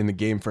biggest moment in the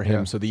game for him.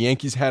 Yeah. So the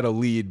Yankees had a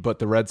lead, but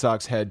the Red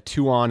Sox had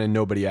 2 on and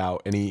nobody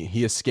out, and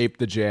he escaped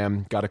the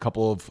jam, got a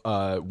couple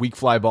of weak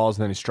fly balls,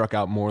 and then he struck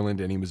out Moreland,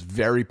 and he was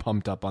very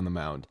pumped up on the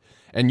mound.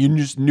 And you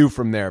just knew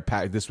from there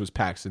this was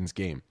Paxton's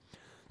game.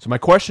 So my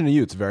question to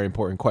you, it's a very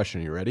important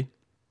question. Are you ready?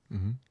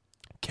 Mm-hmm.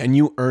 Can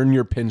you earn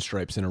your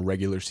pinstripes in a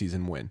regular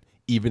season win,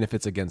 even if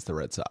it's against the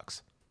Red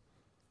Sox?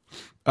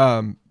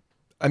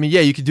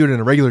 You could do it in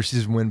a regular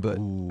season win, but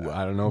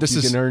I don't know if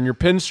you can earn your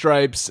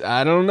pinstripes.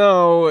 I don't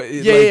know.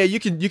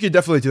 You can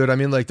definitely do it. I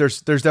mean, like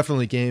there's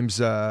definitely games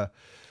where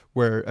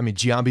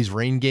Giambi's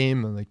rain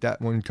game, like that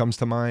one comes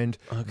to mind.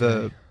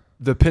 Okay.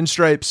 The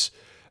pinstripes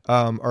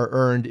are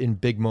earned in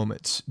big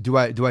moments. Do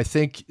I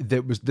think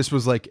this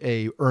was like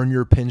a earn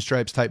your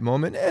pinstripes type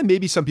moment?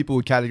 Maybe some people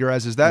would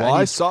categorize as that. Well,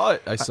 I saw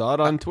it. I saw it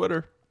on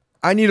Twitter.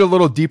 I need a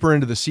little deeper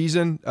into the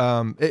season.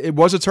 It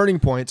was a turning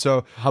point.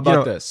 So how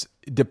about this?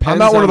 Depends. I'm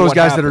not one of those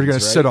guys happens, that are going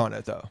right? to sit on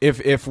it though.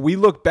 If we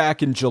look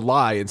back in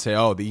July and say,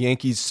 oh, the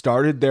Yankees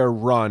started their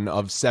run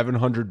of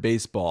 700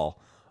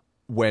 baseball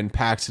when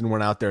Paxton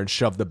went out there and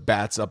shoved the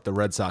bats up the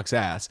Red Sox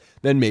ass,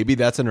 then maybe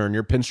that's an earn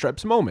your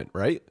pinstripes moment,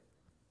 right?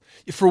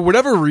 For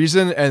whatever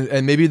reason,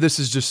 and maybe this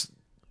is just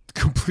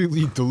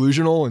completely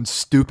delusional and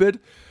stupid,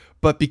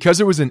 but because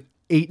it was an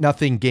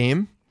 8-0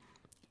 game,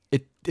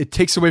 it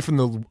takes away from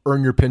the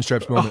earn your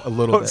pinstripes moment a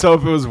little bit. So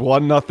if it was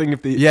 1-0,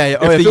 if the if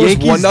the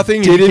Yankees was 1-0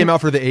 and he came out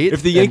for the 8th,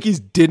 if the Yankees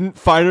didn't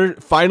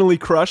finally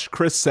crush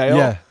Chris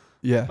Sale,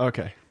 yeah,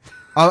 okay,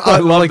 I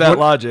love that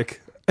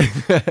logic.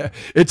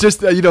 It's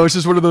just it's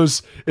just one of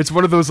those. It's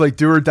one of those like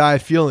do or die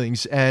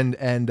feelings, and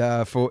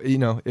for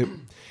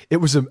it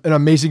was an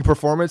amazing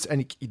performance,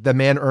 and the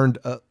man earned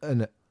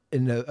an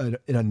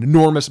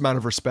enormous amount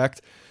of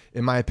respect,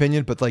 in my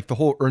opinion. But like the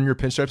whole earn your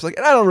pinstripes, like,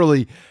 and I don't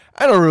really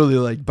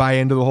like buy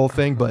into the whole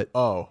thing, but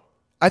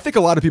I think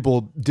a lot of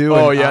people do.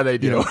 Oh, yeah, they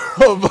do.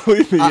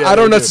 Believe me. Yeah, I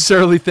don't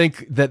necessarily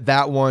think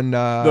that one.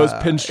 Those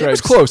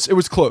pinstripes. It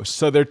was close.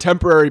 So they're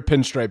temporary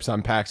pinstripes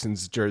on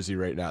Paxton's jersey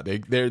right now.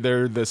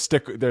 They're the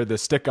stick. They're the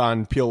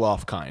stick-on,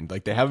 peel-off kind.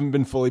 Like they haven't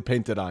been fully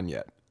painted on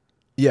yet.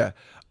 Yeah,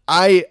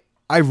 I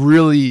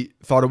really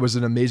thought it was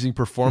an amazing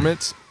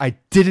performance. I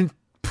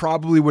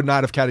probably would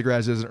not have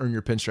categorized it as an earn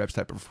your pinstripes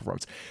type of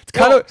performance. It's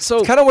kind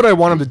of what I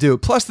want him to do.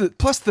 Plus the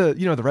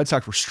Red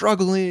Sox were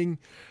struggling.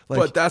 Like,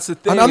 but that's the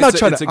thing. I'm not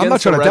trying to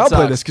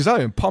downplay this because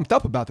I'm pumped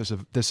up about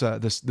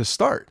this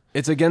start.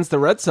 It's against the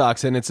Red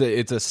Sox, and it's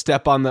a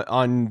step on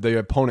the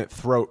opponent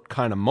throat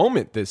kind of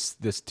moment. This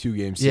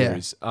 2-game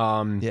series.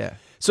 Yeah.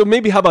 So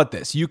maybe how about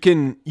this? You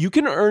can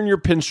earn your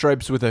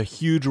pinstripes with a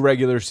huge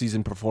regular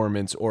season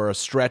performance or a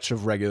stretch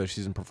of regular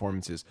season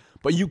performances,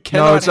 but you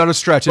cannot. No, it's not a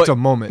stretch. It's a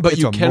moment. But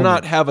you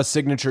cannot have a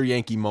signature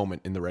Yankee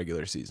moment in the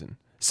regular season.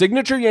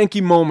 Signature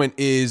Yankee moment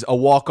is a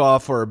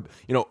walk-off or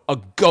a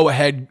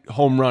go-ahead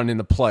home run in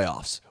the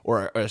playoffs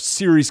or a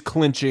series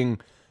clinching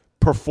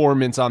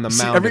performance on the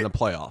mound in the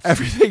playoffs.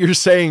 Everything you're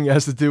saying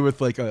has to do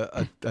with like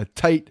a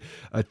tight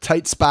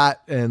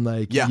spot, and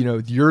like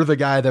you're the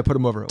guy that put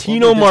him over.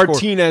 Tino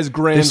Martinez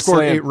grand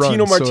slam. 8 runs,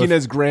 Tino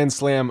Martinez grand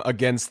slam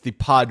against the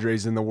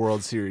Padres in the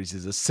World Series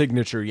is a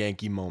signature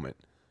Yankee moment.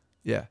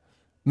 Yeah.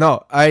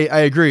 No, I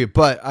agree,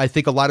 but I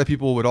think a lot of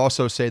people would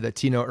also say that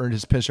Tino earned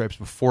his pinstripes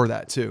before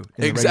that too.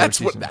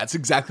 That's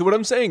exactly what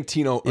I'm saying.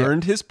 Tino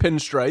earned his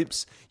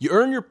pinstripes. You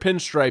earn your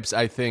pinstripes,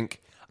 I think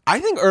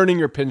earning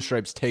your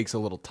pinstripes takes a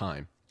little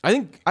time.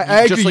 I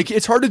agree. Like,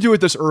 it's hard to do it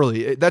this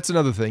early. That's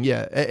another thing.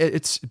 Yeah,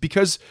 it's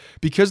because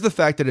the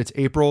fact that it's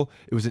April.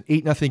 It was an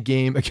 8-0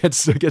 game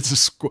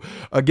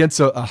against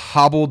a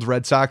hobbled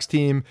Red Sox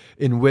team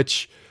in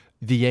which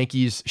the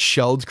Yankees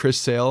shelled Chris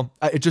Sale.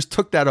 It just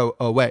took that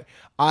away.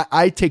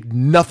 I take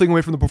nothing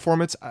away from the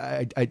performance.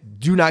 I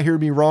do not hear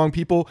me wrong,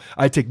 people.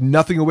 I take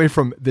nothing away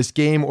from this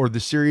game or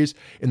the series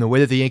in the way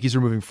that the Yankees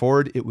are moving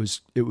forward. It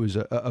was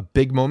a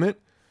big moment.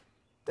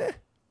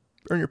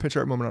 Earn your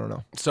pinstripe moment, I don't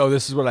know. So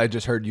this is what I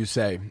just heard you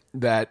say,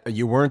 that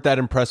you weren't that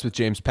impressed with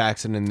James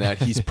Paxton and that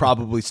he's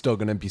probably still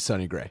going to be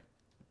Sonny Gray.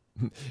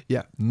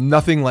 Yeah,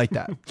 nothing like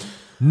that.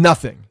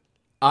 Nothing.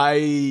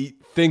 I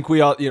think we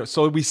all,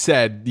 so we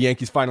said the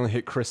Yankees finally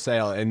hit Chris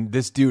Sale, and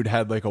this dude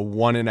had like a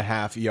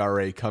 1.5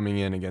 ERA coming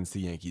in against the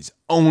Yankees,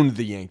 owned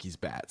the Yankees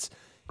bats.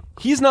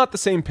 He's not the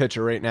same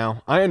pitcher right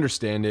now. I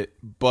understand it,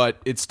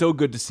 but it's still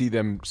good to see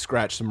them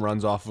scratch some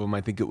runs off of him. I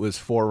think it was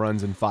 4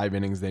 runs in 5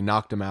 innings. They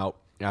knocked him out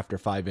after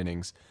 5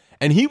 innings.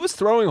 And he was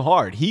throwing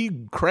hard. He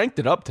cranked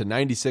it up to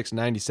 96,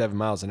 97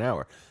 miles an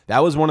hour.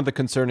 That was one of the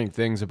concerning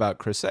things about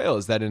Chris Sale,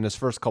 is that in his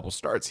first couple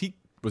starts, he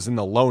was in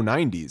the low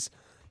 90s.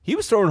 He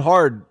was throwing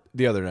hard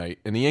the other night,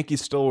 and the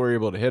Yankees still were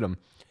able to hit him.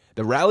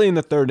 The rally in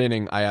the 3rd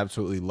inning, I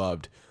absolutely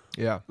loved.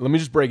 Yeah. Let me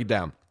just break it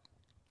down.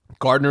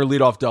 Gardner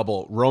leadoff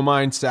double.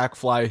 Romine sac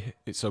fly.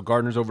 So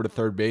Gardner's over to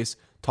third base.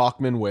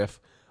 Tauchman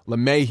whiff.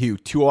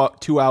 LeMahieu, two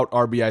out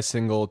RBI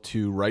single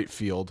to right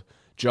field.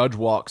 Judge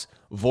walks.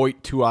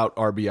 Voit 2-out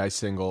RBI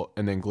single,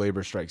 and then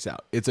Gleyber strikes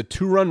out. It's a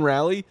 2-run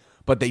rally,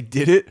 but they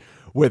did it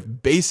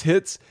with base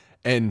hits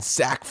and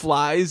sac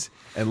flies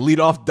and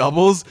leadoff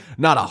doubles.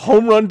 Not a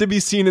home run to be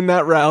seen in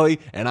that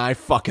rally, and I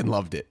fucking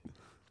loved it.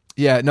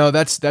 Yeah, no,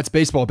 that's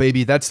baseball,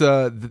 baby. That's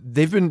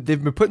they've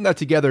been putting that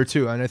together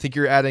too, and I think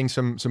you're adding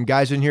some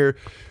guys in here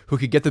who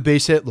could get the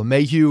base hit.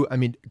 LeMahieu, I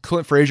mean,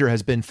 Clint Frazier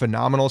has been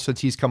phenomenal since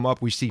he's come up.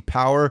 We see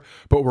power,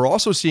 but we're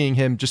also seeing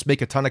him just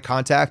make a ton of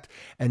contact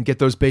and get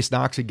those base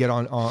knocks and get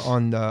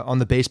on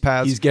the base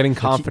paths. He's getting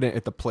confident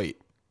at the plate.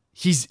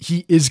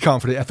 He is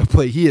confident at the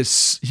plate.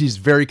 He's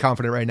very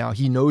confident right now.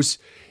 He knows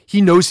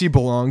he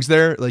belongs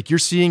there. Like, you're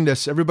seeing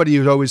this. Everybody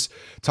who's always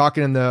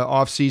talking in the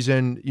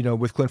offseason,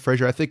 with Clint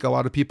Frazier, I think a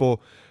lot of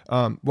people,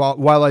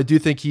 while I do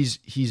think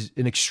he's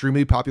an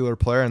extremely popular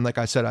player, and like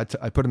I said,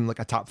 I put him in like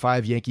a top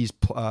 5 Yankees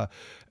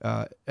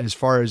as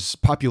far as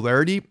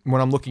popularity.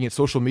 When I'm looking at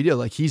social media,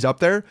 like, he's up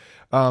there.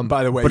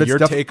 By the way, your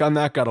take on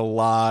that got a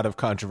lot of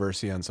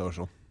controversy on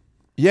social.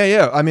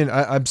 Yeah. I mean,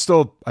 I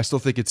still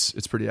think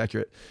it's pretty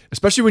accurate,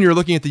 especially when you're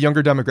looking at the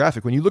younger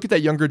demographic. When you look at that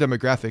younger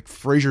demographic,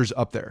 Frazier's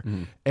up there,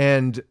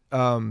 and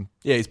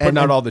he's putting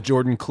out all the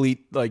Jordan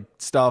Cleat like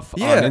stuff.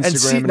 Yeah, on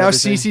Instagram and now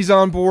everything. CeCe's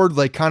on board,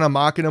 like kind of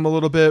mocking him a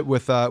little bit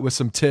with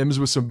some Tims,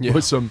 with some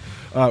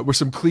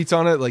cleats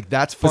on it. Like,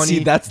 that's funny. See,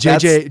 that's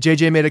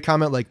JJ made a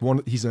comment like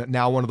he's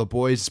now one of the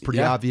boys. It's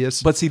pretty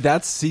obvious. But see,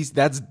 that's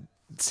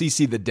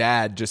CeCe the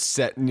dad just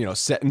setting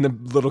the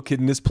little kid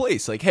in his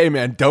place. Like, hey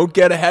man, don't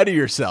get ahead of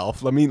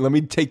yourself. Let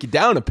me take you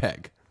down a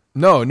peg.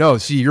 No.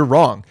 See, you're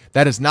wrong.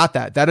 That is not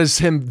that. That is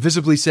him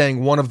visibly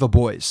saying one of the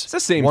boys. It's the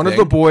same one thing. of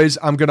the boys.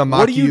 I'm gonna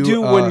mock you. What do you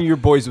do when you're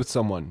boys with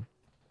someone?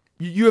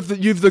 You have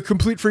the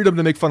complete freedom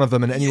to make fun of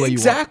them in any way you want.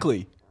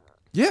 Exactly.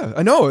 Yeah,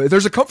 I know.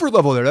 There's a comfort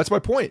level there. That's my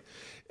point.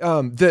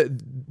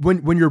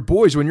 When you're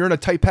boys, when you're in a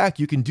tight pack,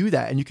 you can do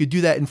that, and you could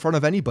do that in front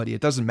of anybody.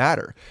 It doesn't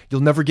matter.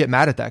 You'll never get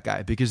mad at that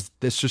guy because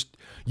that's just,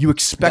 you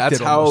expect it.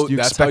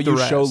 That's how you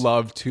show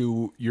love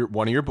to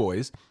one of your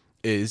boys,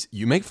 is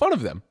you make fun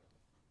of them.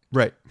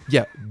 Right.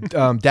 Yeah.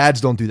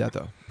 Dads don't do that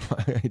though.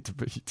 I hate to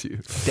break it to you.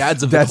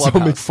 Dads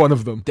don't make fun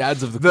of them.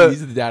 He's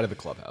the dad of the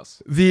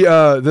clubhouse.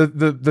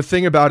 The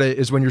thing about it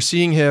is when you're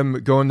seeing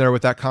him going there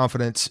with that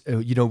confidence,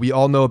 we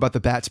all know about the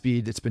bat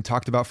speed. It's been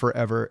talked about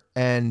forever,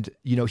 and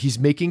he's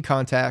making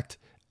contact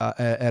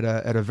at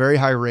a very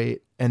high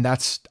rate, and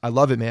I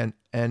love it, man.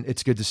 And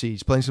it's good to see.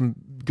 He's playing some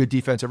good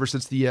defense ever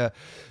since the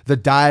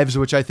dives,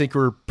 which I think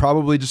were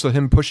probably just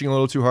him pushing a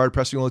little too hard,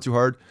 pressing a little too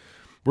hard.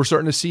 We're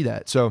starting to see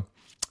that. So.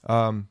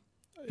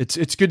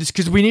 It's good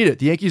because we need it.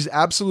 The Yankees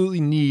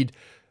absolutely need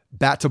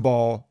bat to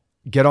ball,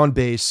 get on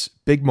base,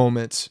 big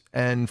moments,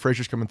 and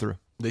Frazier's coming through.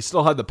 They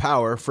still had the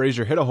power.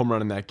 Frazier hit a home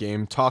run in that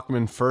game.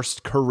 Tauchman,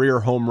 first career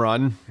home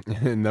run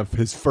in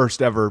his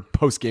first ever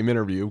post-game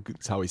interview.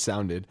 That's how he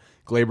sounded.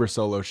 Gleyber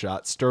solo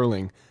shot.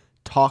 Sterling.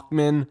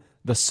 Tauchman,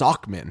 the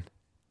Sockman.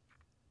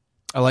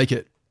 I like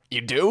it.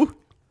 You do?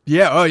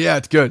 Yeah. Oh, yeah.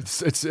 It's good.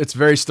 It's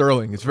very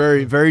Sterling. It's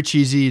very, very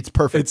cheesy. It's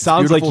perfect. It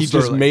sounds like he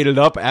just made it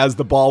up as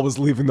the ball was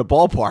leaving the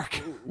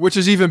ballpark. Which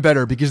is even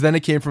better because then it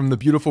came from the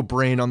beautiful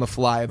brain on the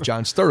fly of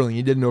John Sterling.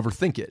 He didn't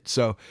overthink it.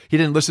 So he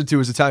didn't listen to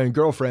his Italian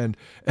girlfriend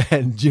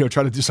and,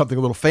 try to do something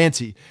a little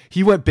fancy.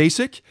 He went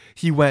basic.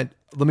 He went,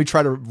 let me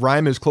try to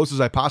rhyme as close as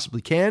I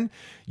possibly can.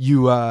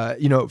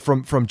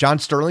 From John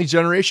Sterling's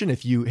generation,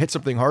 if you hit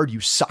something hard, you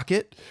sock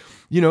it.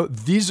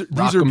 These are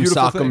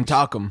beautiful things.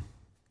 Talk 'em.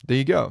 There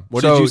you go.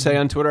 What did you say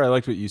on Twitter? I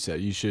liked what you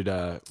said. You should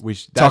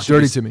talk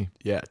dirty to me.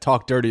 Yeah,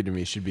 talk dirty to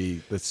me should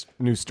be this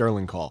new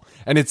Sterling call.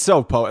 And it's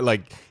so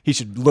like he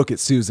should look at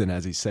Susan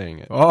as he's saying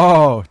it.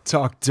 Oh,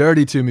 talk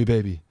dirty to me,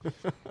 baby.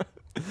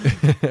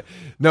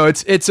 No,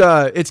 it's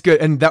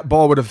good. And that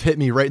ball would have hit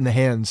me right in the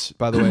hands,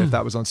 by the way, if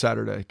that was on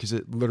Saturday, because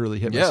it literally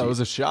hit me. Yeah, it was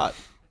a shot.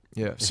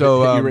 Yeah.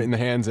 So hit you right in the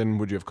hands,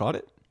 and would you have caught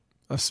it?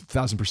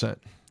 1,000%.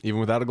 Even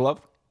without a glove?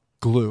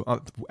 Glue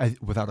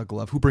without a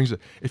glove. Who brings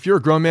it? If you're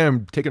a grown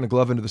man taking a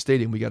glove into the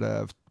stadium, we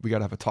gotta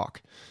have a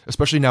talk,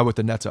 especially now with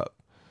the nets up.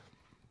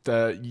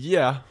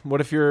 Yeah. What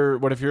if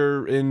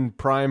you're in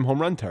prime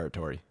home run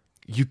territory?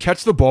 You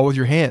catch the ball with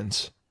your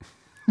hands.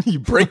 You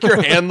break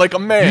your hand like a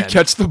man. You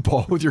catch the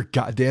ball with your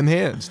goddamn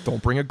hands.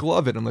 Don't bring a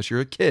glove in unless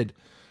you're a kid.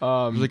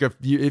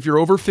 If you're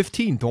over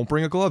 15, don't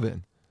bring a glove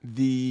in.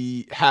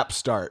 The Hap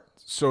start.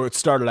 So it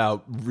started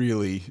out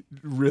really,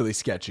 really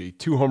sketchy.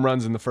 2 home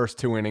runs in the first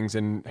 2 innings,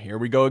 and here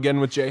we go again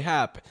with J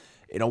Hap.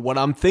 What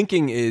I'm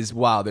thinking is,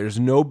 wow, there's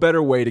no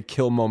better way to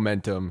kill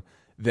momentum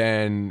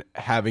than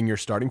having your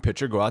starting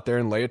pitcher go out there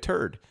and lay a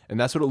turd. And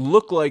that's what it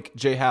looked like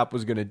J Hap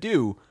was going to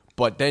do,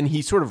 but then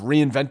he sort of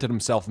reinvented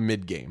himself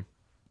mid-game.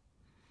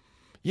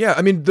 Yeah,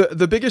 I mean,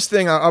 the biggest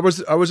thing, I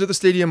was at the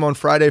stadium on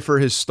Friday for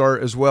his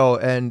start as well,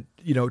 and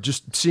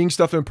just seeing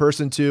stuff in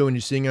person too, and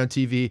you're seeing it on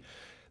TV.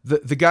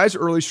 The guy's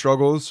early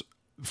struggles,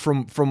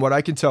 from what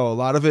I can tell, a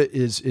lot of it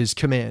is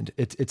command.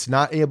 It's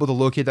not able to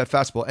locate that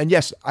fastball. And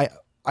yes,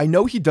 I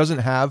know he doesn't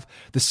have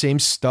the same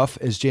stuff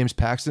as James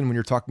Paxton when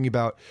you're talking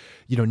about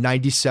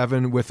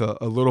 97 with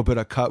a little bit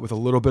of cut, with a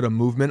little bit of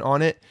movement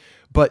on it.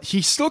 But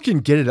he still can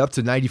get it up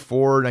to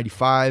 94,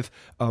 95,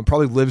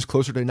 probably lives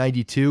closer to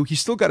 92. He's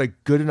still got a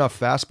good enough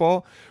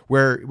fastball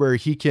where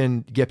he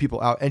can get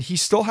people out, and he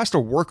still has to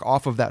work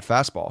off of that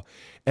fastball.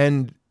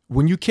 And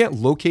when you can't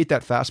locate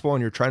that fastball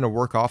and you're trying to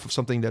work off of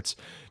something that's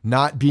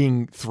not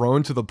being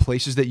thrown to the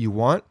places that you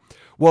want,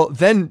 well,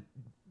 then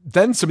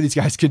some of these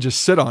guys can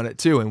just sit on it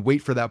too and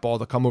wait for that ball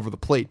to come over the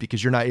plate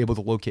because you're not able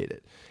to locate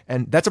it.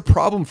 And that's a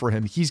problem for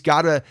him. He's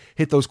got to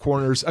hit those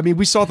corners. I mean,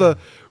 we saw the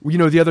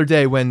other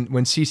day when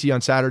CeCe on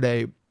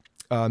Saturday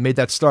made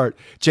that start,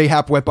 J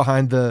Hap went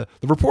behind the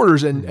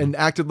reporters and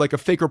acted like a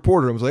fake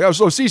reporter and was like, "Oh,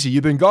 so CeCe,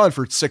 you've been gone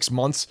for 6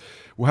 months,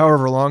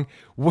 however long.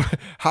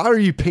 How are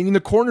you painting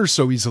the corners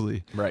so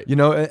easily?" Right.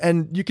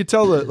 And you could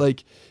tell that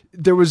like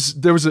it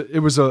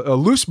was a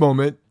loose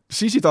moment.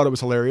 CeCe thought it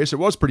was hilarious. It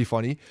was pretty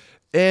funny.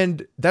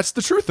 And that's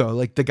the truth though.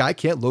 Like the guy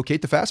can't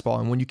locate the fastball.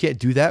 And when you can't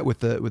do that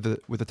with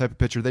the type of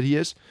pitcher that he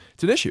is,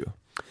 it's an issue.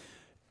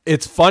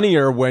 It's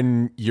funnier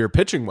when you're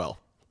pitching well.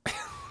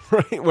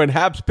 Right? When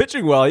Hap's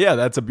pitching well, yeah,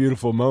 that's a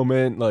beautiful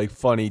moment, like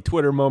funny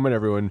Twitter moment.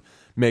 Everyone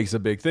makes a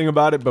big thing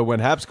about it. But when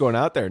Hap's going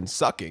out there and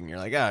sucking, you're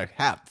like,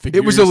 Hap, figure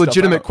it was a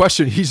legitimate out.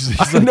 question. He's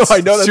I know.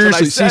 That's seriously, what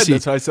I said. CeCe,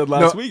 That's what I said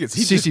last week. He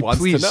CeCe, just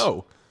wants please, to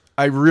know.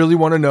 I really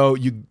want to know.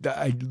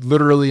 I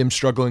literally am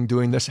struggling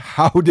doing this.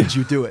 How did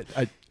you do it?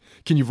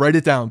 Can you write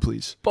it down,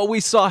 please? But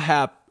we saw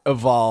Hap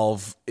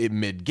evolve in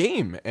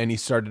mid-game, and he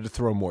started to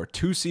throw more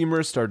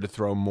two-seamers, started to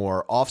throw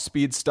more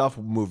off-speed stuff,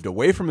 moved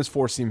away from his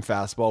four-seam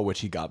fastball, which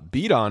he got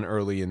beat on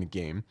early in the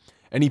game,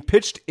 and he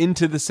pitched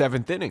into the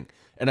 7th inning.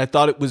 And I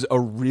thought it was a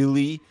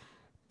really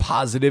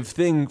positive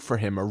thing for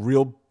him, a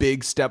real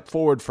big step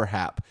forward for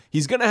Hap.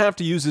 He's going to have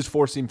to use his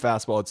four-seam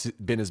fastball. It's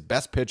been his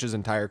best pitch his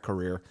entire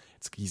career.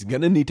 He's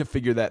going to need to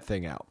figure that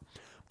thing out.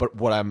 But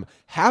what I'm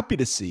happy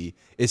to see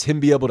is him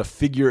be able to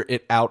figure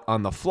it out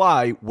on the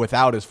fly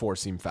without his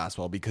four-seam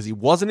fastball, because he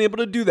wasn't able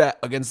to do that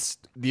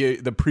against the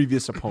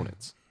previous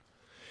opponents.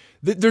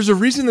 There's a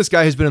reason this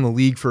guy has been in the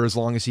league for as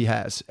long as he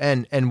has,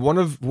 and one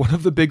of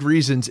the big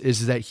reasons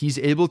is that he's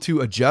able to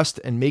adjust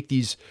and make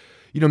these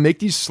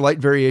slight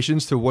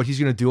variations to what he's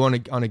going to do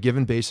on a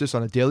given basis,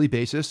 on a daily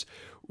basis,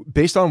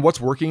 based on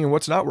what's working and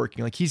what's not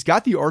working. Like he's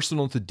got the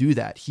arsenal to do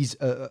that. He's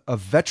a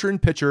veteran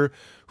pitcher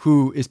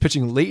who is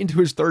pitching late into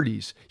his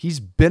 30s. He's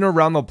been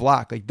around the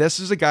block. Like this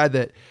is a guy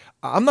that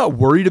I'm not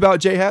worried about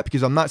J-Hat,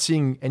 because I'm not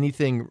seeing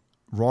anything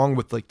wrong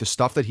with like the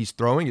stuff that he's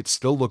throwing. It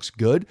still looks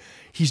good.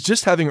 He's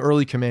just having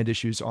early command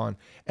issues on.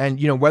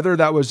 And, whether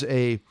that was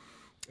a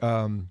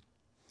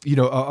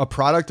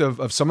product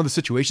of some of the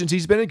situations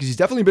he's been in, because he's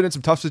definitely been in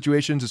some tough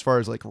situations as far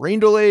as like rain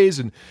delays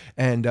and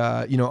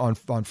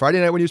on Friday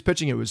night when he was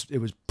pitching, it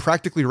was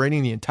practically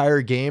raining the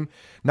entire game.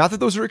 Not that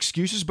those are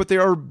excuses, but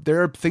there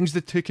are things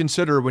to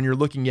consider when you're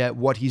looking at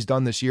what he's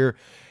done this year.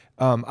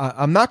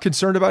 I'm not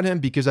concerned about him,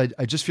 because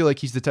I just feel like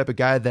he's the type of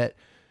guy that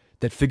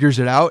figures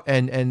it out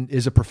and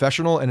is a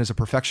professional and is a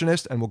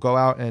perfectionist and will go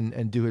out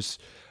and do his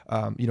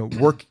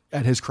work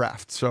at his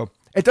craft. So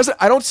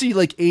I don't see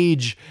like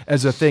age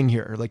as a thing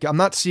here. Like I'm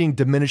not seeing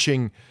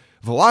diminishing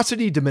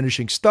velocity,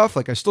 diminishing stuff.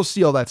 Like I still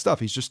see all that stuff.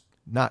 He's just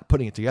not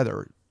putting it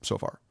together so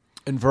far.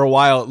 And for a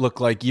while, it looked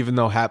like even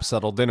though Happ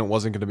settled in, it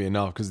wasn't going to be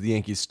enough because the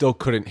Yankees still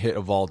couldn't hit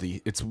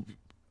Eovaldi. It's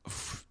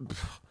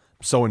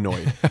so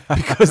annoying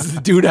because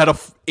the dude had a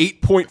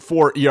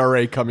 8.4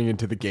 ERA coming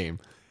into the game,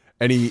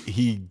 and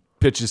he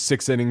pitches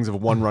 6 innings of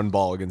 1-run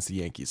ball against the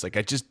Yankees. Like,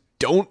 I just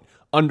don't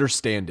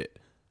understand it.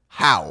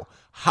 How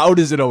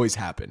does it always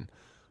happen?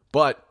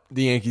 But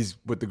the Yankees,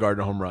 with the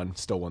Gardner home run,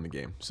 still won the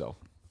game. So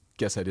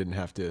guess I didn't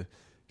have to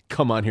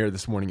come on here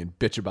this morning and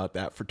bitch about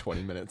that for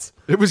 20 minutes.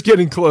 It was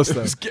getting close, though.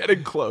 It was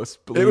getting close.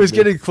 It was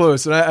getting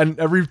close. And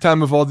every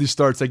time Eovaldi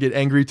starts, I get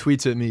angry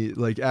tweets at me,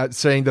 like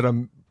saying that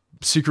I'm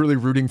secretly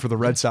rooting for the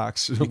Red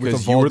Sox.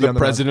 Because you were the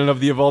president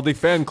of the Eovaldi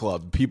fan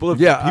club. People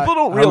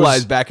don't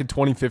realize back in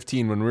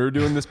 2015 when we were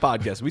doing this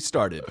podcast, we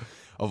started.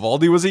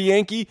 Eovaldi was a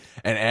Yankee,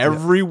 and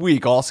every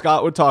week all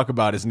Scott would talk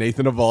about is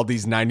Nathan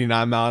Eovaldi's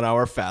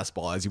 99-mile-an-hour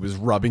fastball as he was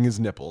rubbing his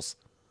nipples.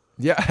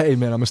 Yeah, hey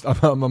man, I'm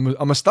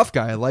a stuff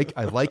guy. I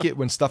like it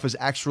when stuff is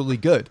actually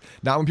good,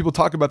 not when people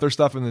talk about their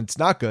stuff and it's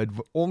not good.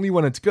 Only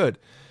when it's good.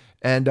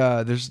 And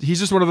he's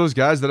just one of those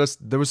guys that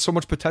there was so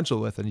much potential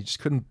with, and he just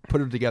couldn't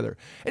put it together.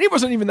 And he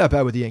wasn't even that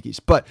bad with the Yankees.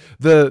 But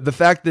the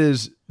fact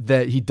is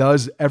that he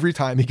does every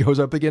time he goes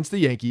up against the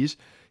Yankees,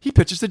 he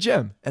pitches the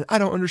gem. And I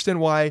don't understand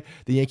why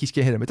the Yankees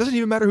can't hit him. It doesn't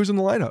even matter who's in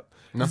the lineup.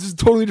 No. This is a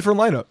totally different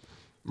lineup.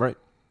 Right.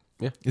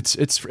 Yeah.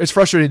 It's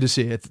frustrating to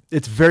see.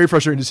 It's very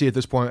frustrating to see at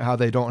this point how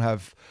they don't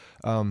have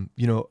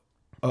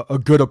a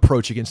good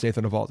approach against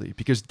Nathan Eovaldi,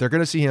 because they're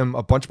going to see him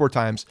a bunch more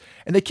times,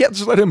 and they can't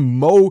just let him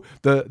mow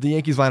the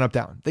Yankees lineup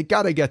down. They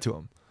got to get to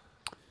him.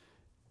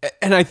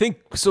 And I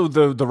think so.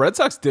 The Red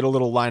Sox did a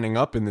little lining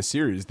up in the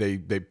series. They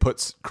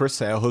put Chris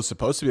Sale, who's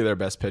supposed to be their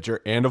best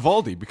pitcher, and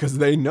Eovaldi, because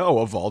they know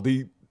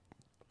Eovaldi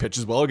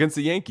pitches well against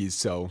the Yankees.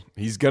 So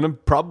he's going to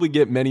probably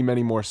get many,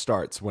 many more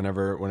starts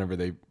whenever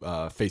they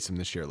face him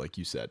this year, like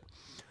you said.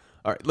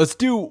 All right, let's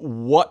do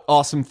what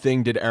awesome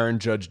thing did Aaron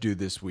Judge do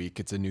this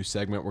week? It's a new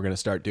segment we're going to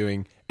start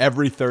doing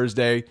every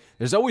Thursday.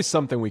 There's always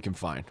something we can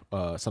find,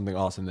 something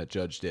awesome that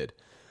Judge did.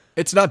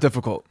 It's not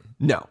difficult.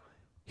 No.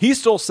 He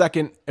stole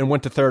second and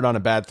went to third on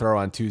a bad throw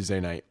on Tuesday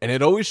night. And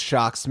it always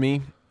shocks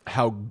me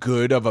how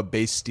good of a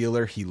base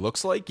stealer he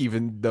looks like,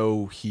 even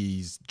though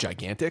he's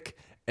gigantic.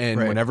 And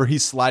whenever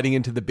he's sliding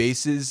into the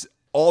bases,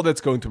 all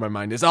that's going through my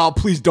mind is, oh,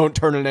 please don't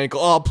turn an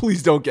ankle. Oh,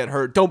 please don't get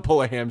hurt. Don't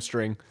pull a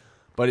hamstring.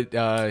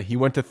 But he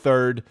went to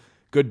third,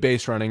 good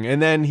base running.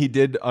 And then he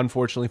did,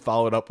 unfortunately,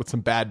 follow it up with some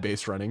bad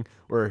base running.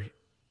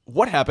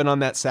 What happened on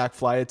that sac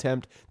fly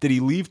attempt? Did he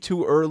leave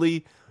too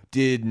early?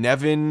 Did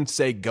Nevin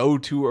say go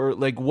too early?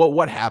 Like,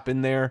 what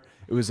happened there?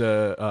 It was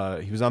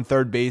he was on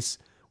third base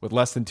with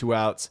less than 2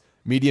 outs.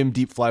 Medium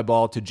deep fly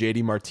ball to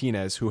JD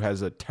Martinez, who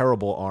has a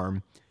terrible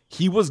arm.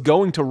 He was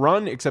going to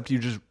run, except he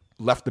just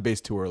left the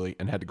base too early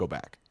and had to go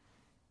back.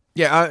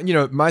 Yeah,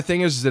 my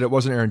thing is that it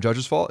wasn't Aaron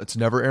Judge's fault. It's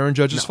never Aaron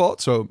Judge's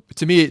fault. So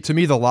to me,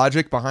 the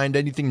logic behind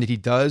anything that he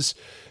does,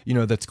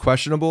 that's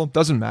questionable,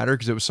 doesn't matter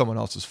because it was someone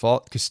else's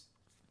fault. Because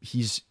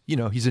he's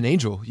an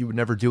angel. He would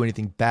never do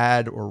anything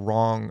bad or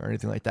wrong or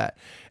anything like that.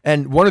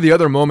 And one of the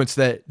other moments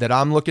that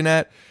I'm looking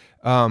at,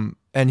 and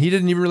he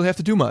didn't even really have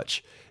to do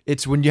much.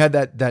 It's when you had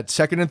that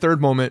second and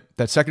third moment,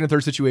 that second and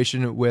third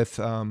situation with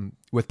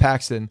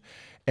Paxton,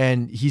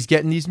 and he's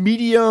getting these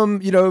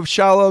medium,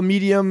 shallow,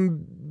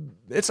 medium.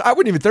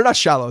 They're not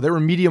shallow. They were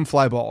medium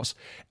fly balls.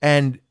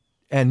 And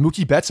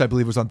Mookie Betts, I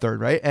believe, was on third,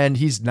 right? And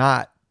he's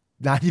not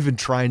even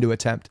trying to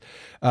attempt.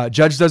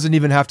 Judge doesn't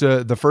even have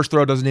to, the first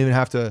throw doesn't even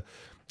have to,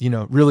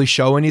 really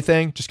show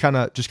anything. Just kind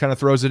of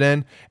throws it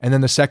in. And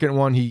then the second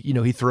one,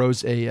 he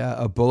throws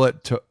a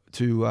bullet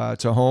to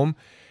home.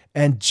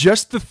 And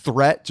just the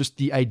threat, just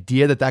the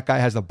idea that guy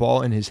has the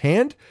ball in his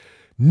hand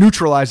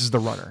neutralizes the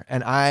runner.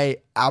 And I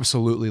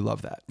absolutely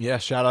love that. Yeah,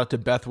 shout out to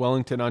Beth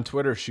Wellington on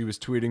Twitter. She was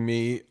tweeting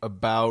me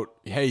about,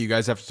 hey, you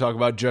guys have to talk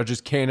about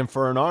Judge's cannon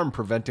for an arm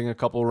preventing a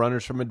couple of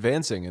runners from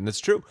advancing. And that's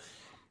true.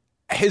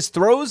 His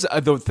throws,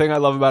 the thing I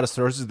love about his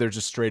throws is they're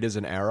just straight as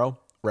an arrow,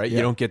 right? Yeah.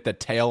 You don't get the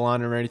tail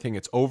on or anything.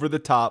 It's over the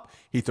top.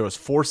 He throws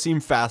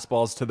 4-seam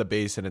fastballs to the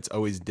base, and it's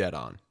always dead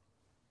on.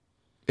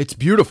 It's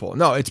beautiful.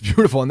 No, it's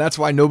beautiful. And that's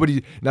why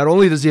not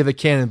only does he have a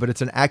cannon, but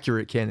it's an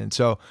accurate cannon.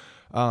 So,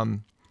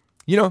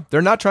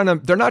 they're not trying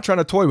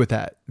to toy with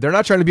that. They're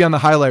not trying to be on the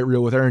highlight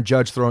reel with Aaron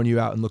Judge throwing you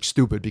out and look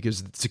stupid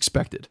because it's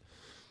expected.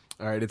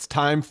 All right, it's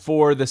time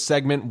for the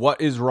segment,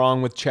 What is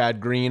Wrong with Chad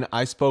Green?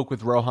 I spoke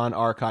with Rohan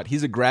Arcot.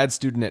 He's a grad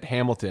student at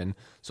Hamilton.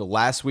 So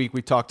last week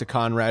we talked to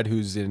Conrad,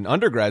 who's an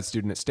undergrad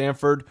student at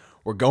Stanford.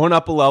 We're going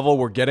up a level.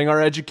 We're getting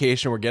our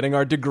education. We're getting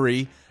our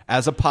degree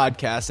as a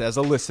podcast, as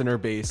a listener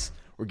base.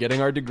 We're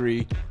getting our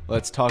degree.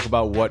 Let's talk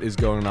about what is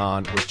going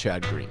on with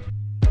Chad Green.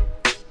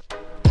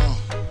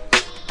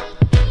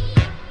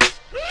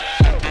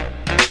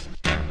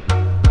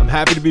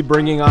 Happy to be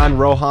bringing on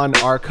Rohan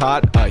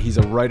Arcot. He's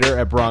a writer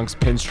at Bronx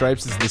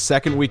Pinstripes. This is the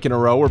second week in a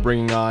row we're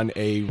bringing on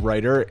a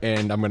writer,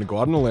 and I'm going to go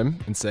out on a limb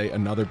and say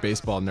another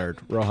baseball nerd.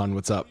 Rohan,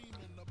 what's up?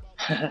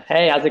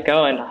 Hey, how's it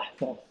going?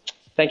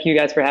 Thank you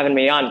guys for having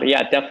me on. But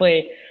yeah,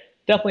 definitely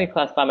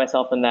classify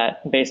myself in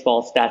that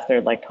baseball stats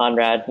nerd like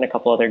Conrad and a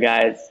couple other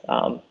guys.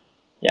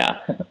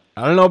 Yeah.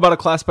 I don't know about a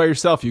class by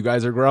yourself. You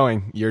guys are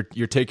growing. You're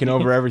taking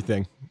over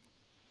everything.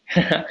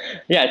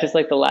 Yeah, just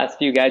like the last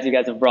few guys you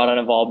guys have brought on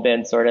have all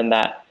been sort of in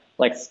that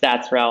like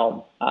stats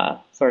realm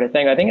sort of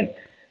thing.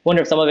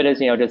 Wonder if some of it is,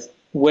 just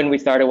when we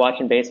started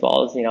watching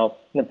baseball is, in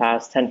the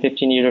past 10,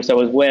 15 years or so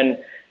was when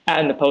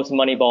in the post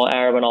Moneyball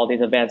era when all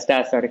these advanced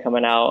stats started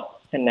coming out.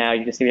 And now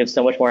you just see we have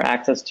so much more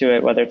access to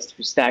it, whether it's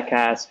through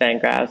StatCast,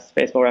 FanGraphs,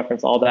 Baseball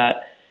Reference, all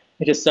that.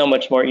 It's just so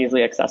much more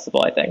easily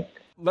accessible, I think.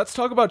 Let's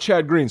talk about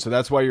Chad Green. So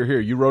that's why you're here.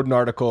 You wrote an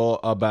article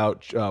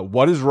about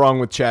what is wrong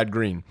with Chad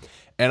Green.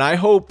 And I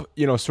hope,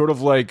 sort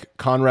of like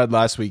Conrad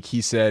last week,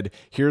 he said,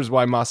 here's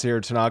why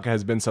Masahiro Tanaka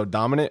has been so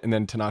dominant. And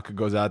then Tanaka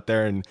goes out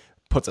there and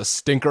puts a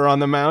stinker on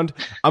the mound.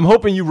 I'm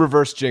hoping you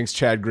reverse jinx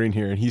Chad Green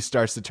here and he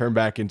starts to turn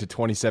back into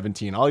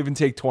 2017. I'll even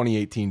take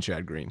 2018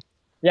 Chad Green.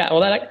 Yeah,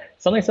 well,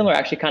 something similar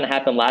actually kind of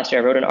happened last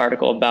year. I wrote an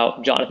article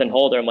about Jonathan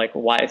Holder. I'm like,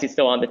 why is he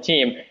still on the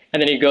team? And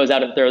then he goes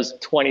out and throws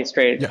 20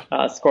 straight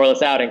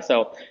scoreless outings.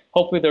 So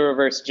hopefully the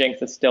reverse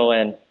jinx is still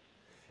in.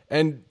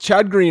 And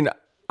Chad Green,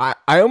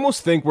 I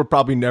almost think we're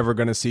probably never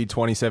going to see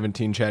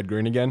 2017 Chad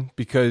Green again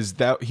because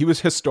he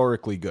was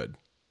historically good.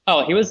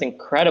 Oh, he was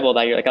incredible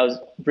that year. Like I was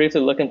briefly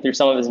looking through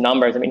some of his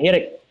numbers. I mean, he had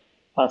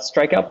a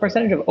strikeout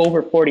percentage of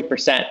over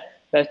 40%.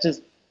 That's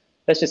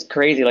just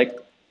crazy. Like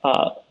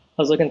I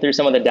was looking through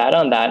some of the data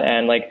on that,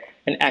 and like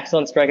an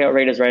excellent strikeout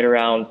rate is right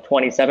around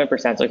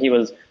 27%. So he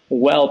was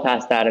well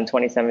past that in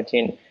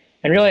 2017.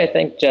 And really, I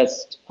think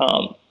just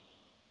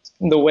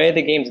the way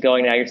the game's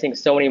going now, you're seeing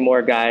so many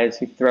more guys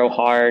who throw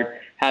hard,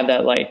 have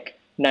that like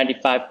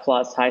 95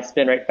 plus high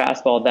spin rate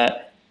fastball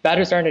that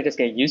batters are starting to just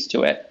get used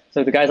to it.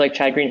 So the guys like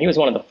Chad Green, he was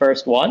one of the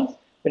first ones,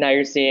 but now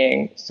you're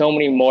seeing so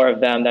many more of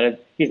them that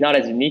he's not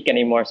as unique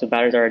anymore. So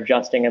batters are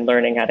adjusting and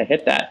learning how to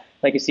hit that.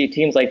 Like you see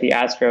teams like the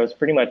Astros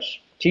pretty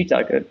much teach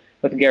that good.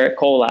 With Garrett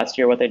Cole last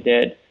year, what they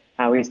did,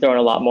 how he's throwing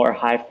a lot more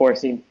high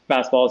four-seam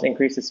fastballs,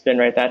 increase the spin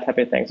rate, that type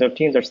of thing. So if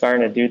teams are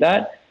starting to do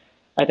that,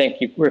 I think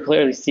we're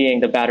clearly seeing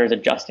the batters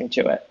adjusting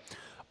to it.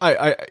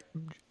 I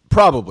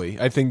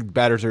think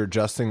batters are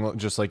adjusting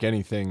just like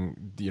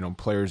anything.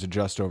 Players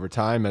adjust over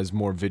time as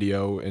more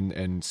video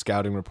and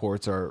scouting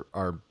reports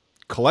are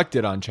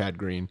collected on Chad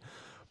Green.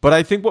 But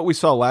I think what we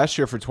saw last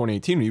year for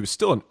 2018, he was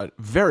still a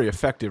very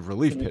effective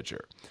relief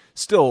pitcher.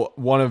 Still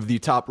one of the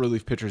top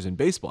relief pitchers in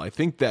baseball. I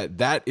think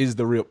that is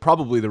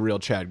probably the real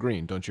Chad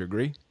Green. Don't you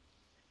agree?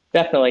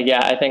 Definitely,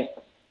 yeah. I think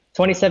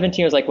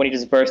 2017 was like when he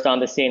just burst on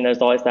the scene. There's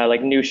always that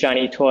like new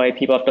shiny toy.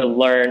 People have to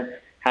learn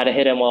how to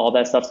hit him while all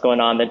that stuff's going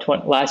on. Then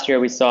last year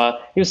we saw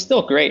he was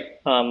still great.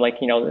 The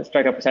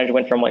strikeout percentage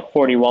went from like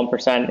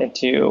 41%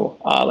 into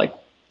like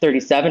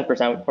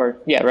 37%, or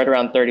right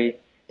around 32%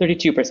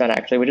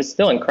 actually, which is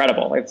still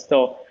incredible. It's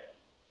still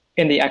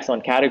in the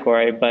excellent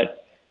category, but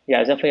yeah,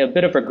 it's definitely a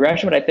bit of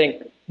regression, but I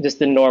think just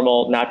the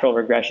normal natural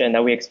regression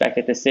that we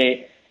expected to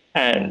see.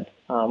 And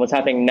what's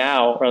happening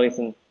now, or at least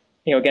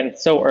again,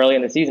 it's so early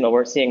in the season, but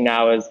we're seeing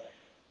now is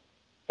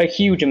a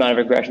huge amount of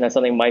regression that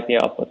something might be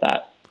up with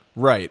that.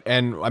 Right.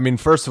 And I mean,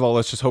 first of all,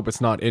 let's just hope it's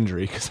not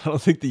injury because I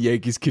don't think the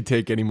Yankees could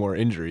take any more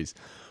injuries.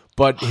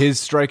 But his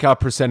strikeout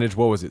percentage,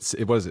 what was it?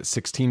 It was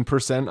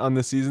 16% on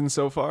the season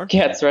so far?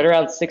 Yeah, it's right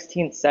around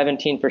 16,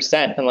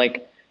 17%.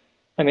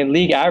 And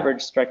league average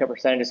strikeout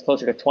percentage is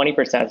closer to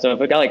 20%. So if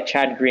a guy like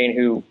Chad Green,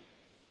 who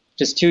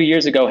just 2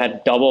 years ago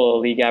had double the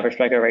league average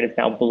strikeout rate, is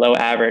now below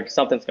average,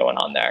 something's going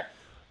on there.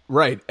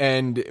 Right.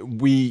 And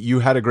you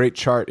had a great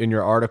chart in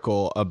your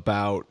article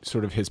about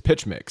sort of his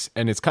pitch mix.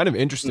 And it's kind of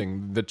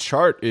interesting. The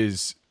chart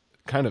is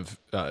kind of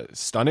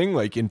stunning.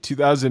 Like in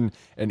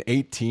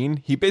 2018,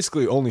 he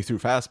basically only threw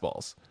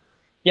fastballs.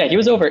 Yeah, he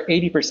was over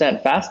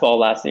 80% fastball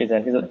last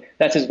season.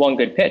 That's his one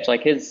good pitch.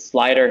 Like his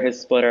slider, his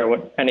splitter,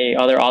 any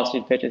other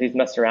off-speed pitches he's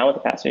messed around with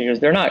the past few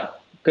years, they're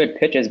not good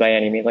pitches by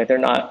any means. Like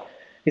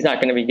he's not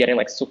going to be getting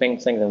like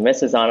swooping swings and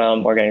misses on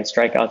them or getting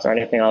strikeouts or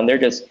anything on them.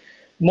 They're just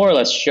more or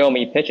less show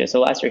me pitches. So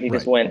last year he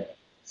just went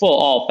full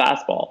all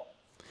fastball.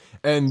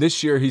 And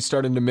this year he's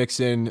starting to mix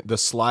in the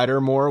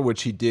slider more,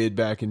 which he did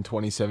back in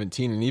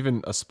 2017, and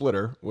even a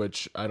splitter,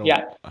 which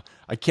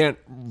I can't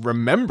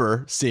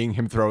remember seeing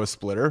him throw a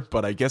splitter,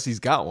 but I guess he's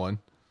got one.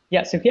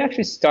 Yeah, so he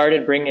actually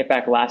started bringing it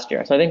back last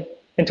year. So I think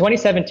in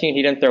 2017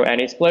 he didn't throw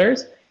any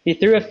splitters. He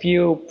threw a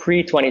few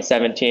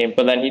pre-2017,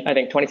 but then I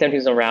think 2017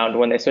 was around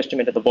when they switched him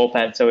into the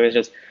bullpen, so it was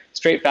just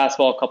straight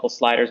fastball, a couple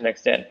sliders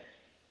mixed in.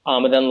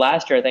 And then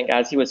last year, I think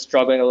as he was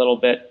struggling a little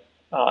bit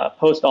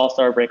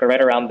post-All-Star break or right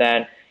around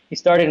then, he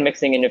started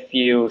mixing in a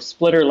few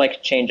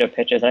splitter-like changeup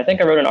pitches. And I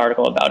think I wrote an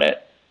article about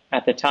it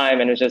at the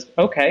time, and it was just,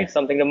 okay,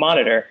 something to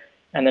monitor.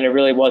 And then it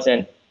really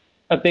wasn't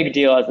a big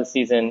deal as the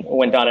season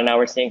went on, and now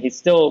we're seeing he's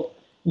still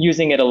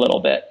using it a little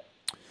bit.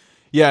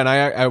 Yeah, and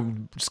I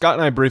Scott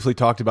and I briefly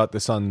talked about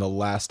this on the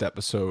last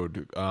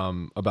episode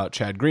about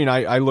Chad Green.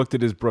 I looked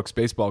at his Brooks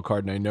baseball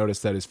card, and I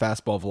noticed that his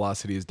fastball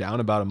velocity is down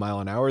about a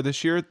mile an hour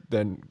this year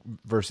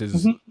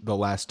versus the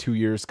last 2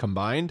 years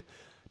combined.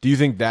 Do you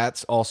think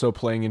that's also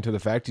playing into the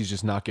fact he's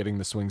just not getting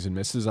the swings and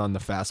misses on the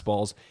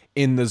fastballs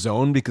in the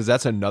zone? Because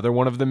that's another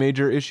one of the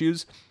major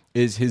issues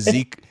is his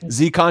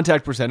Z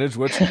contact percentage,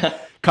 which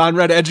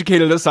Conrad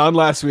educated us on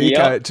last week.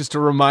 Yep. Just a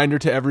reminder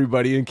to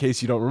everybody in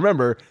case you don't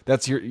remember,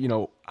 that's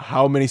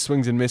how many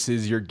swings and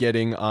misses you're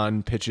getting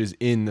on pitches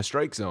in the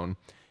strike zone.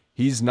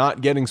 He's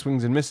not getting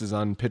swings and misses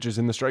on pitches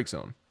in the strike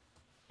zone.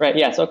 Right.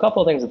 Yeah. So a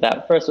couple of things with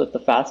that. First, with the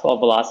fastball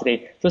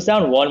velocity. So it's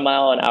down 1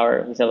 mile an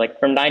hour. So like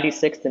from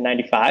 96 to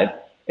 95.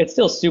 It's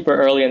still super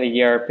early in the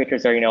year.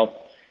 Pitchers are,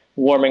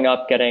 warming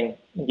up, getting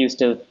used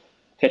to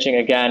pitching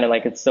again, and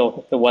like it's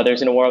still the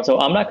weather's in a warm. So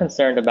I'm not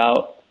concerned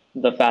about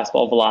the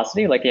fastball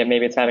velocity. Like, yeah,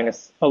 maybe it's having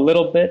a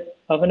little bit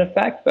of an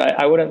effect,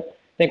 but I wouldn't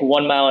think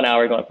 1 mile an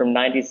hour going from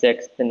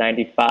 96 to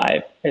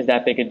 95 is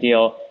that big a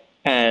deal.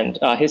 And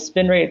his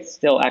spin rate's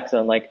still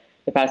excellent. Like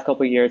the past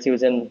couple of years, he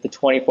was in the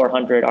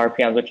 2,400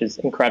 RPMs, which is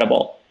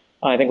incredible.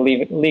 I think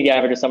league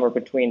average is somewhere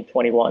between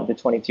 21 to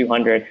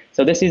 2,200.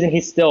 So this season,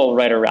 he's still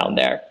right around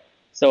there.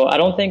 So I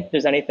don't think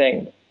there's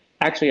anything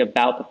actually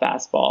about the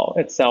fastball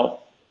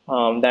itself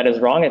that is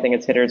wrong. I think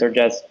its hitters are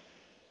just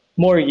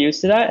more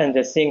used to that and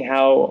just seeing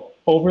how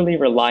overly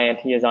reliant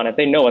he is on it.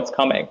 They know what's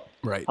coming.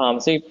 Right.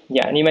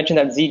 And you mentioned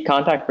that Z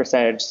contact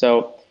percentage.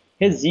 So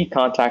his Z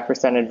contact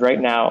percentage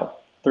right now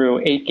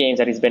through 8 games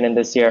that he's been in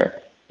this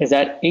year is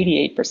at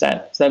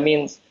 88%. So that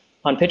means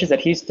on pitches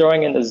that he's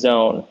throwing in the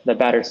zone, the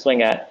batters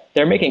swing at,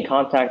 they're making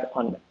contact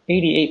on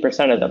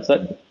 88% of them.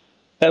 So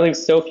that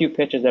leaves so few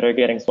pitches that are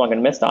getting swung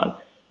and missed on.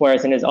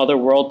 Whereas in his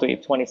otherworldly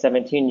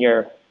 2017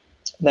 year,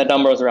 that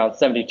number was around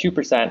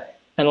 72%,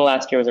 and the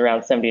last year was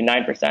around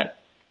 79%. And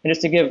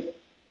just to give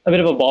a bit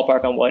of a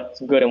ballpark on what's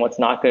good and what's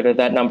not good,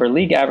 that number,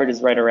 league average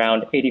is right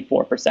around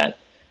 84%.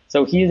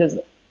 So he is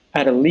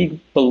at a league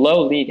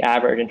below league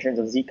average in terms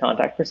of Z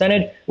contact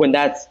percentage, when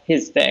that's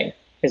his thing,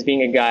 is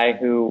being a guy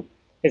who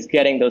is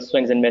getting those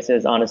swings and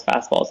misses on his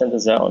fastballs in the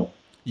zone.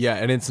 Yeah,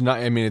 and it's not.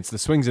 I mean, it's the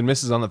swings and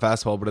misses on the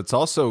fastball, but it's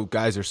also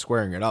guys are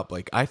squaring it up.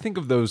 Like I think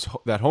of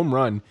that home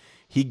run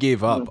he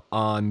gave up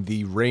on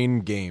the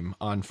rain game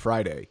on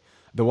Friday,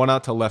 the one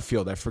out to left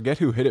field. I forget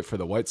who hit it for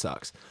the White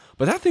Sox,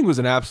 but that thing was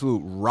an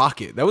absolute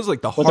rocket. That was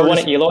like the hardest. Was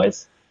it one at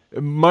Eloy's?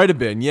 It might have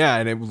been, yeah,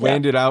 and it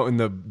landed out in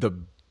the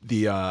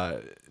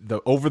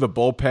over the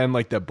bullpen,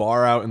 like the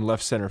bar out in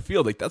left center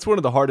field. Like that's one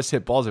of the hardest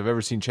hit balls I've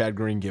ever seen Chad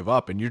Green give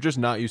up, and you're just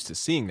not used to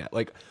seeing that.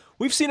 Like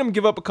we've seen him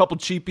give up a couple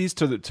cheapies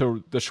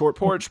to the short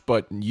porch,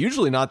 but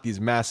usually not these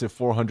massive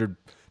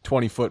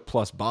 420-foot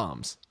plus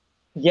bombs.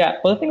 Yeah,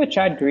 well, the thing with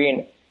Chad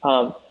Green,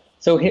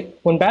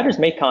 when batters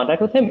make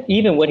contact with him,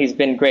 even when he's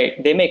been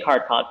great, they make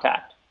hard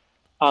contact.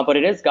 But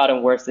it has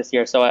gotten worse this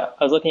year. So I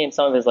was looking at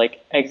some of his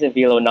exit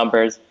velo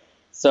numbers.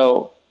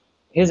 So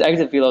his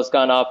exit velo has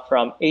gone up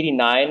from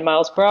 89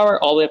 miles per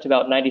hour all the way up to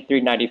about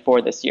 93,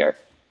 94 this year.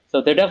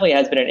 So there definitely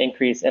has been an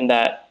increase in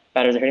that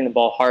batters are hitting the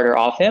ball harder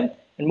off him.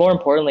 And more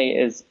importantly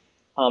is,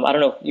 I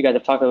don't know if you guys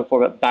have talked about it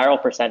before, but barrel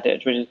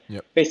percentage, which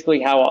is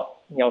basically how,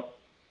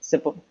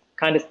 simple,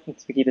 kind of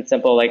to keep it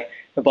simple, like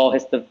the ball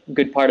hits the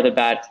good part of the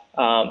bat.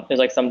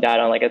 There's some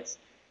data on it's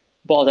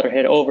balls that are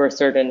hit over a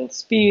certain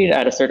speed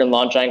at a certain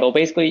launch angle.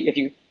 Basically, if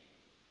you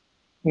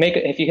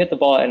hit the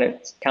ball and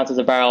it counts as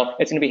a barrel,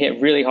 it's going to be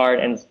hit really hard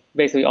and it's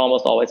basically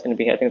almost always going to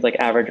be hit. Things like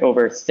average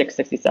over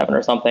 667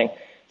 or something.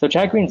 So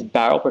Chad Green's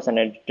barrel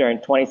percentage during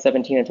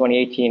 2017 and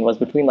 2018 was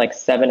between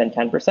 7 and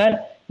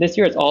 10%. This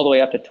year it's all the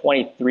way up to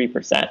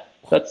 23%.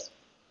 That's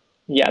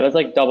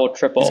double,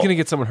 triple. He's going to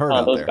get someone hurt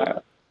out there.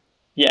 Barrels.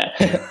 Yeah.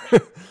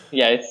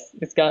 Yeah,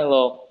 it's gotten a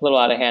little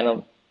out of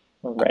hand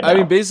right now. I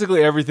mean,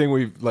 basically everything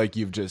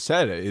you've just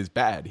said is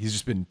bad. He's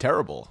just been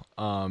terrible.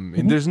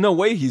 And there's no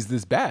way he's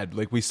this bad.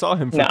 We saw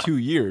him for 2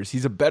 years.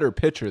 He's a better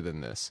pitcher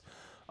than this.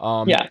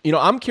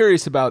 I'm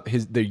curious about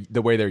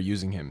the way they're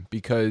using him,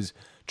 because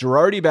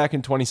Girardi back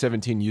in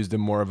 2017 used him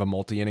more of a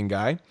multi-inning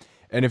guy.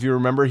 And if you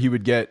remember, he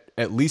would get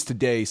at least a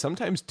day,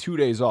 sometimes 2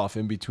 days off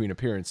in between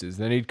appearances.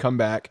 Then he'd come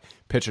back,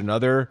 pitch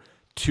another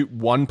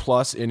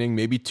 1+ inning,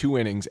 maybe 2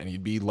 innings, and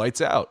he'd be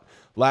lights out.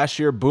 Last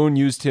year, Boone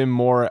used him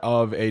more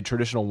of a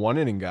traditional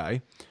 1-inning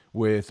guy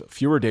with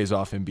fewer days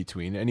off in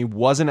between, and he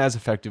wasn't as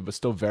effective, but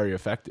still very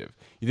effective.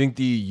 You think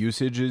the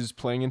usage is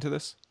playing into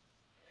this?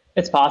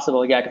 It's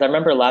possible, yeah, because I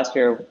remember last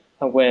year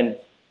when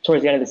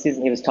towards the end of the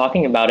season he was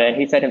talking about it, and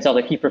he said himself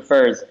that he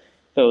prefers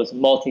those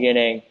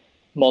multi-inning,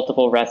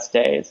 multiple rest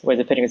days ways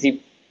of pitching, because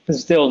he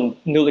was still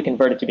newly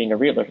converted to being a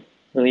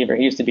reliever.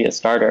 He used to be a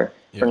starter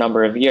for a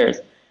number of years.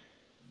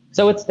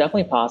 So it's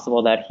definitely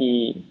possible that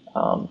he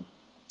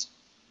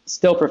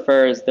still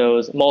prefers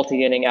those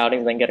multi-inning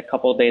outings and then get a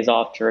couple of days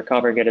off to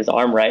recover, get his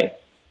arm right.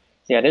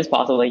 So yeah, it is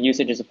possible that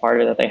usage is a part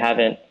of it, that they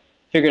haven't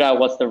figured out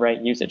what's the right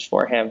usage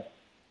for him.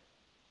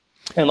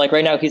 And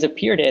right now, he's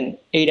appeared in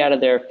 8 out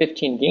of their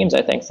 15 games,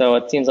 I think. So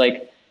it seems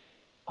like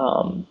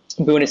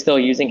Boone is still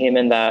using him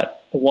in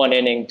that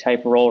 1-inning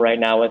type role right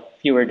now with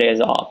fewer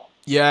days off.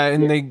 Yeah,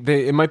 and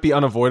it might be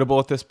unavoidable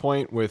at this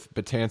point with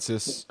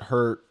Betances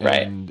hurt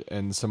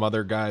and some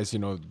other guys. They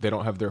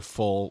don't have their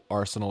full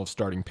arsenal of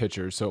starting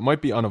pitchers, so it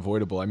might be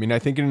unavoidable. I mean, I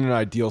think in an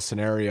ideal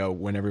scenario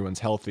when everyone's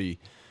healthy,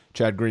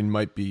 Chad Green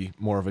might be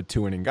more of a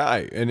 2-inning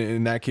guy, and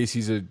in that case,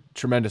 he's a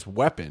tremendous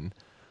weapon.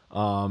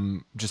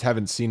 Just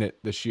haven't seen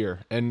it this year,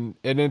 and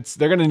they're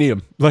going to need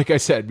him, like I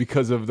said,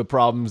 because of the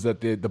problems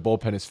that the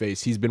bullpen has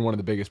faced. He's been one of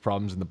the biggest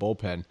problems in the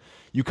bullpen.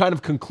 You kind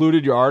of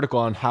concluded your article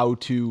on how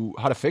to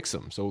fix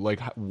him. So like,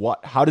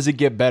 how does it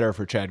get better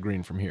for Chad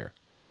Green from here?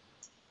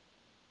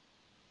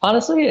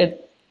 Honestly,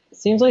 it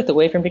seems like the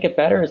way for him to get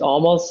better is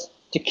almost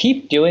to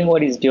keep doing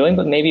what he's doing,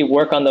 but maybe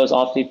work on those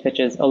off-speed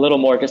pitches a little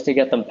more just to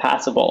get them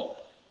passable.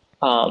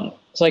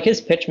 So like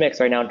his pitch mix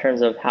right now in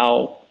terms of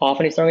how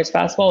often he's throwing his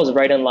fastball is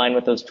right in line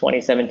with those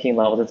 2017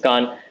 levels. It's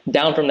gone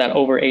down from that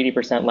over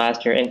 80%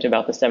 last year into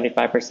about the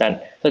 75%. So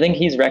I think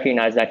he's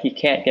recognized that he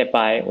can't get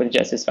by with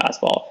just his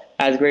fastball.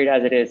 As great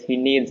as it is, he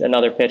needs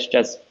another pitch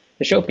just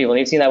to show people. And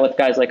you've seen that with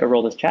guys like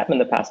Aroldis Chapman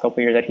the past couple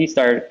of years, that he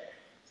started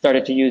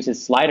to use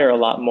his slider a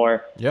lot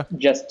more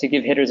just to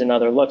give hitters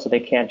another look so they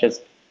can't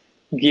just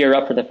gear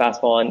up for the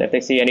fastball. And if they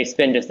see any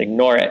spin, just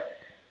ignore it.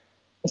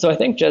 So I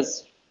think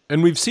just...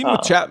 And we've seen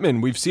with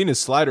Chapman, we've seen his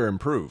slider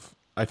improve.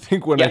 I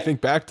think I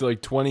think back to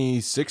like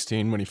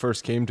 2016 when he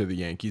first came to the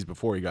Yankees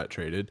before he got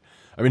traded,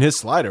 I mean, his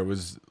slider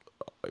was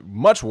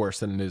much worse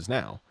than it is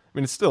now. I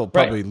mean, it's still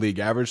probably league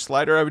average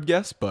slider, I would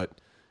guess, but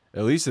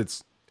at least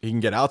he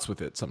can get outs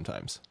with it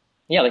sometimes.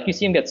 Yeah, like you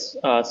see him get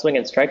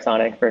swinging strikes on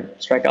it for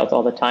strikeouts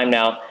all the time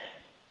now.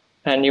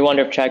 And you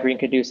wonder if Chad Green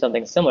could do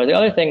something similar. The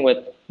other thing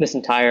with this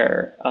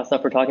entire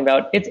stuff we're talking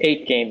about, it's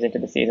 8 games into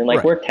the season.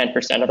 Like we're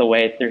 10% of the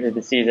way through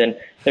the season.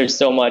 There's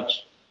so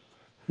much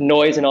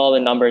noise in all the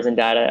numbers and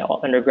data,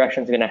 and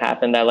regression is going to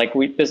happen that like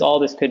all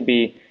this could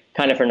be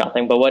kind of for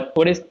nothing. But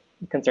what is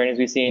concerning is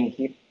we've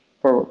seen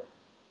for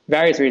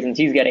various reasons,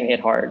 he's getting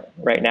hit hard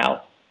right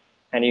now.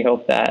 And you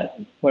hope that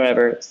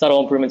whatever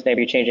subtle improvements,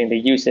 maybe changing the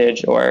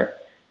usage or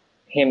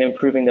him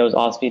improving those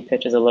off-speed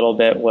pitches a little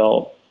bit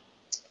will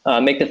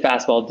make the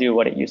fastball do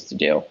what it used to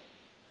do.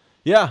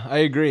 Yeah, I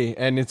agree.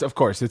 And it's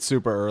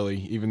super early,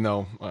 even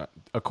though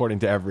according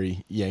to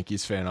every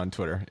Yankees fan on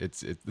Twitter,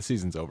 the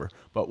season's over,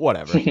 but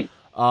whatever.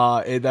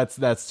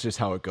 That's just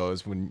how it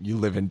goes when you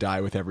live and die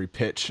with every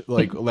pitch,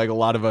 like a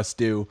lot of us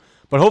do.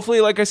 But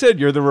hopefully, like I said,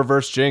 you're the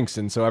reverse jinx.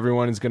 And so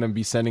everyone is going to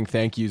be sending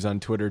thank yous on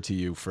Twitter to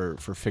you for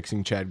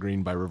fixing Chad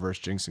Green by reverse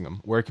jinxing him.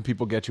 Where can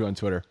people get you on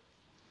Twitter?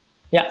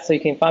 Yeah, so you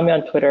can find me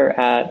on Twitter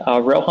at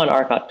Rohan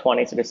Arcot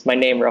 20. So just my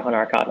name, Rohan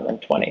Arcot, and then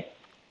 20.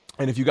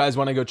 And if you guys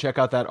want to go check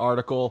out that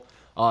article,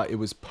 it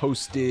was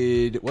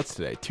posted, what's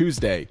today?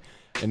 Tuesday.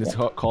 And it's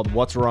called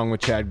What's Wrong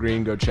with Chad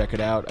Green. Go check it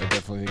out. I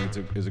definitely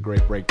think it's a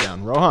great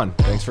breakdown. Rohan,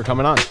 thanks for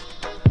coming on.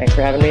 Thanks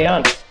for having me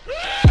on.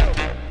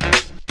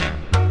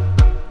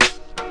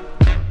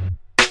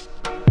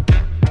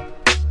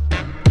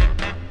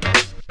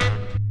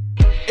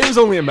 It was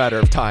only a matter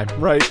of time,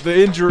 right?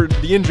 The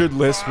injured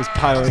list was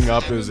piling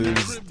up. It was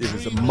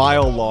a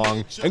mile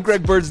long, and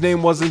Greg Bird's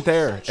name wasn't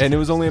there, and it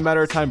was only a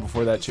matter of time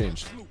before that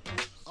changed.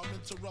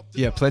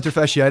 Yeah, plantar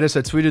fasciitis.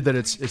 I tweeted that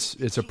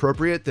it's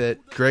appropriate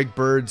that Greg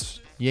Bird's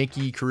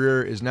Yankee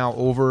career is now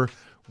over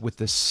with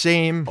the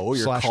same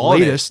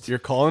latest. You're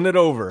calling it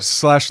over.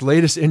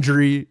 /latest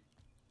injury,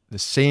 the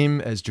same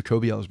as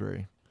Jacoby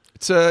Ellsbury.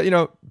 It's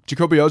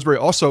Jacoby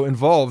Ellsbury also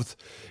involved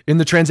in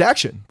the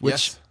transaction,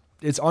 which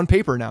it's on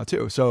paper now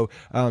too. So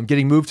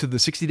getting moved to the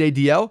 60-day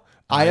IL,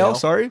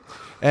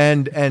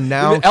 and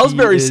now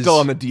Ellsbury's still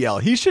on the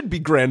DL. He should be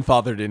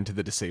grandfathered into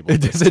the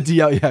disabled. It's a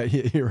DL. Yeah,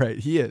 you're right.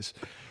 He is.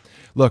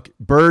 Look,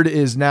 Bird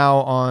is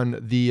now on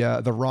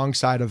the wrong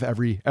side of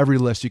every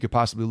list you could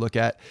possibly look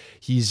at.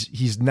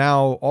 He's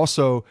now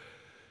also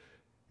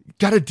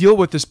got to deal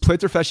with this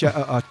plantar fascia,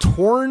 a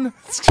torn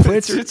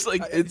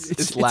plantar.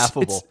 It's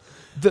laughable.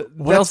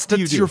 What else do you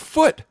do? That's your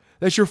foot.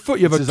 That's your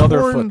foot. You have his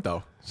other foot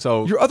though.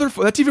 So your other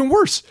foot. That's even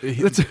worse.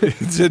 It's a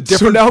different.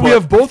 So now we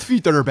have both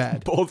feet that are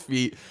bad. Both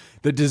feet.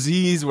 The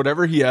disease,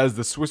 whatever he has,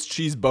 the Swiss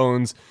cheese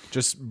bones,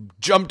 just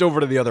jumped over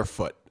to the other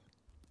foot.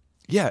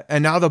 Yeah,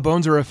 and now the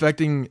bones are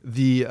affecting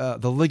the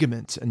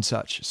ligaments and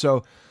such.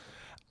 So,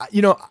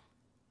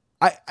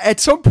 I at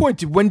some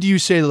point, when do you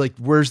say like,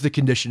 where's the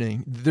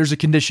conditioning? There's a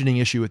conditioning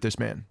issue with this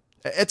man.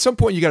 At some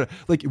point, you got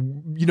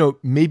to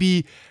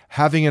maybe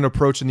having an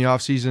approach in the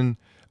off season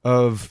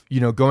of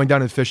going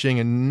down and fishing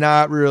and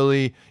not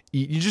really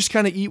eat. You just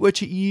kind of eat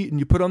what you eat and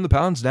you put on the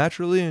pounds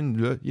naturally,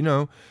 and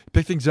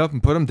pick things up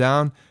and put them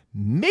down.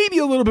 Maybe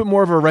a little bit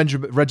more of a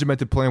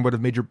regimented plan would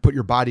have put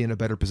your body in a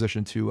better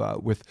position to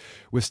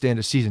withstand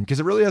a season, because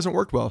it really hasn't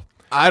worked well.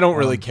 I don't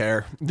really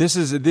care.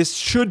 This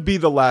should be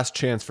the last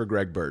chance for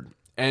Greg Bird.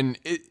 And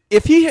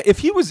if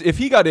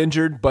he got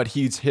injured, but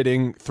he's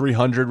hitting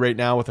 300 right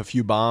now with a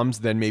few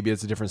bombs, then maybe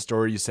it's a different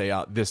story. You say,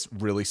 this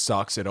really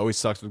sucks. It always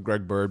sucks with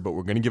Greg Bird, but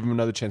we're going to give him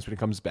another chance when he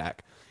comes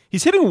back.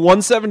 He's hitting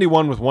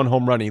 171 with 1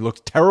 home run. He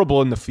looks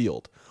terrible in the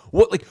field.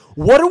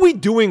 What are we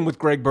doing with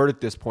Greg Bird at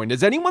this point?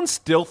 Does anyone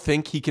still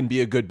think he can be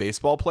a good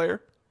baseball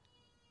player?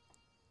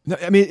 No,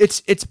 I mean,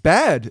 it's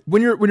bad.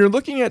 When you're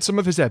looking at some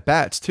of his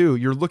at-bats too,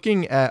 you're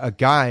looking at a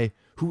guy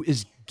who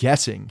is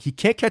guessing. He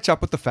can't catch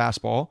up with the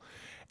fastball.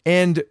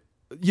 And,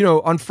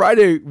 on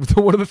Friday,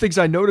 one of the things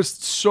I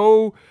noticed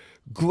so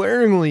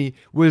glaringly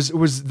was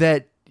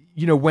that,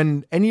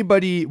 when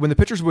the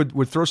pitchers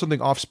would throw something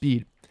off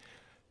speed,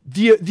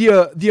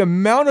 the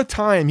amount of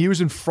time he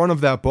was in front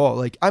of that ball,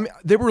 like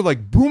they were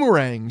like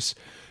boomerangs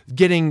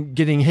getting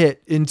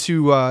hit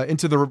into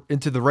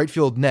the right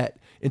field net,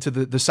 into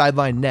the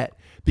sideline net,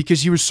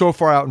 because he was so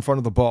far out in front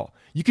of the ball.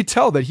 You could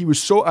tell that he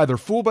was so either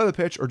fooled by the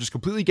pitch or just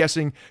completely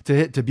guessing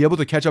to be able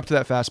to catch up to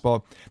that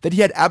fastball, that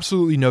he had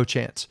absolutely no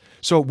chance.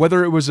 So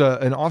whether it was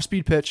an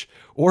off-speed pitch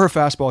or a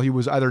fastball, he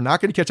was either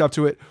not going to catch up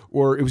to it,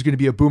 or it was going to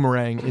be a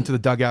boomerang into the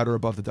dugout or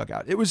above the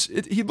dugout.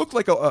 He looked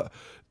like a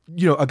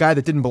guy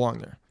that didn't belong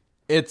there.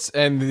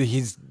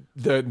 He's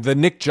the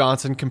Nick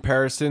Johnson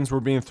comparisons were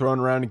being thrown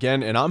around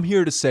again, and I'm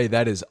here to say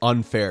that is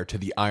unfair to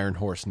the Iron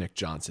Horse Nick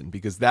Johnson,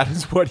 because that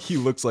is what he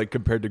looks like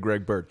compared to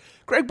Greg Bird.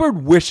 Greg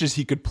Bird wishes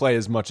he could play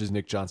as much as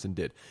Nick Johnson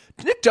did.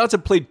 Nick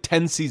Johnson played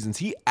 10 seasons.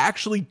 He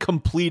actually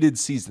completed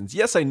seasons.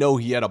 Yes, I know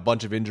he had a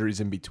bunch of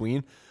injuries in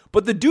between,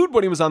 but the dude,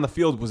 when he was on the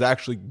field, was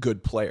actually a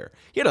good player.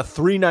 He had a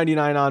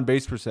 .399 on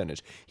base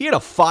percentage. He had a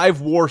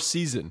 5-WAR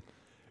season.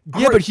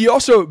 Yeah, but he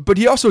also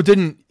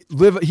didn't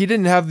he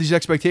didn't have these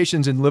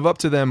expectations and live up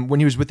to them when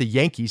he was with the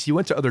Yankees. He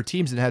went to other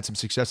teams and had some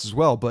success as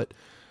well, but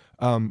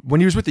when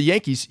he was with the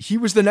Yankees, he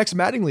was the next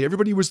Mattingly.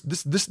 Everybody was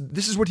this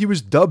is what he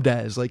was dubbed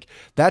as. Like,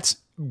 that's,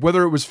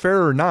 whether it was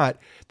fair or not,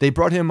 they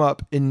brought him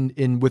up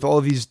in with all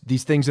of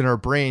these things in our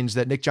brains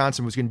that Nick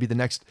Johnson was going to be the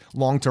next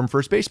long-term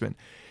first baseman.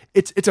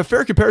 It's a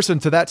fair comparison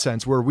to that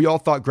sense, where we all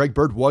thought Greg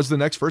Bird was the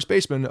next first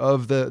baseman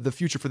of the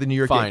future for the New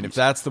York Yankees. Fine, if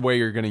that's the way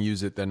you're going to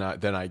use it, then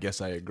I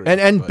guess I agree.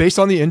 And based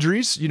on the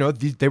injuries,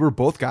 they were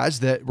both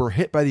guys that were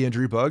hit by the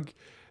injury bug,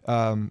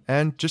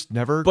 and just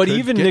never. But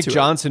even Nick it.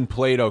 Johnson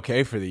played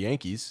okay for the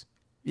Yankees.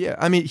 Yeah,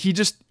 I mean,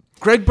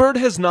 Greg Bird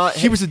has not.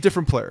 He was a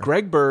different player.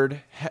 Greg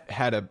Bird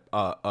had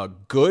a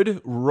good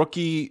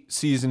rookie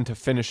season to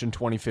finish in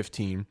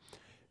 2015.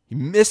 He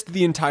missed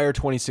the entire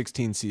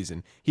 2016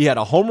 season. He had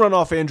a home run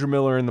off Andrew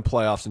Miller in the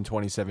playoffs in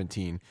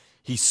 2017.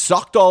 He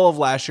sucked all of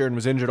last year and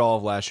was injured all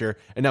of last year.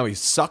 And now he's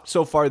sucked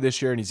so far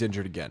this year and he's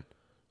injured again.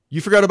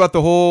 You forgot about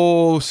the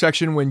whole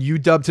section when you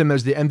dubbed him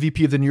as the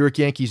MVP of the New York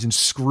Yankees and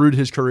screwed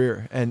his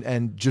career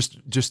and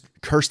just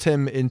cursed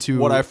him into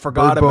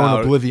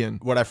oblivion.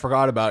 What I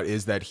forgot about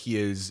is that he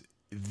is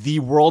the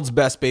world's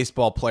best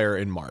baseball player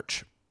in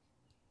March.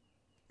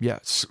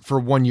 Yes, for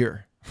 1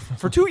 year.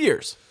 For 2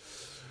 years.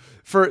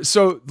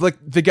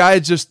 The guy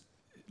just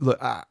look.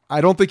 I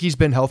don't think he's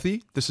been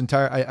healthy this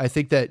entire. I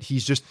think that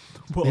he's just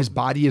his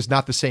body is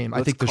not the same.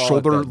 I think the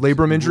shoulder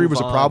labrum injury was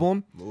a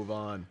problem. Move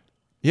on.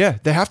 Yeah,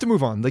 they have to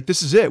move on. Like,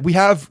 this is it. We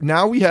have a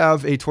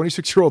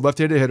 26-year-old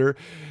left-handed hitter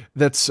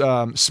that's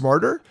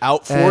smarter.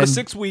 Out 4 to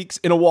 6 weeks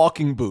in a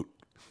walking boot.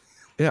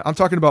 Yeah, I'm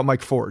talking about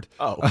Mike Ford.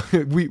 Oh,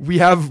 we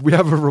have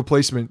a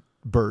replacement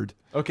Bird.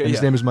 Okay, and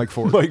his name is Mike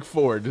Ford. Mike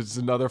Ford. It's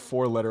another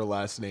 4-letter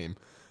last name.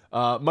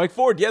 Mike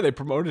Ford, yeah, they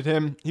promoted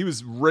him. He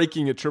was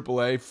raking at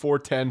AAA,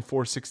 410,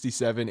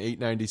 467,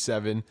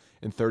 897,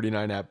 and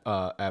 39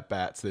 at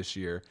bats this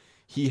year.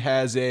 He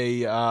has a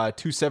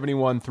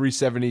 271,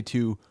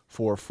 372,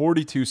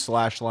 442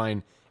 slash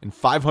line, and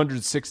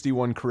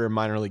 561 career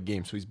minor league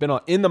games. So he's been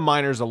in the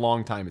minors a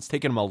long time. It's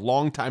taken him a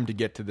long time to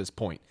get to this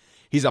point.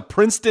 He's a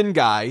Princeton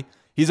guy.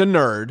 He's a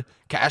nerd.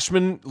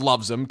 Cashman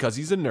loves him because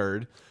he's a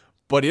nerd,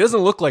 but he doesn't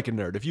look like a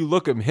nerd. If you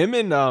look at him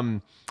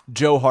and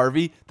Joe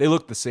Harvey, they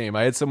look the same.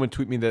 I had someone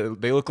tweet me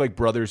that they look like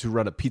brothers who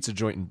run a pizza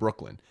joint in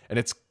Brooklyn, and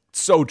it's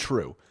so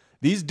true.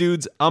 These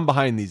dudes, I'm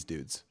behind these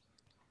dudes.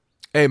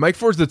 Hey, Mike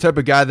Ford's the type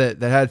of guy that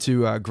had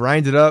to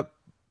grind it up,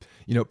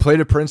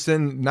 played at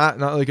Princeton, not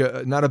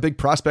a big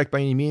prospect by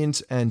any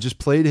means, and just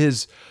played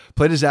his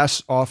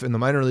ass off in the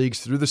minor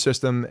leagues through the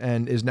system,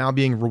 and is now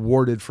being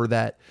rewarded for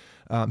that.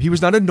 He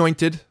was not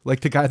anointed like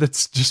the guy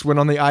that's just went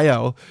on the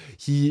IL.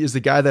 He is the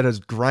guy that has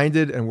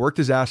grinded and worked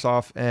his ass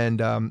off, and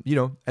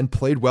and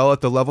played well at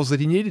the levels that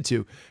he needed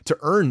to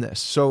earn this.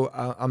 So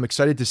I'm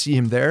excited to see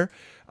him there.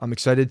 I'm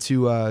excited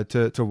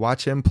to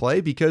watch him play,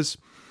 because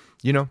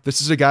this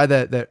is a guy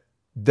that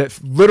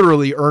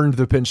literally earned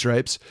the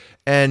pinstripes,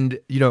 and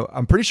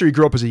I'm pretty sure he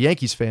grew up as a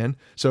Yankees fan,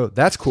 so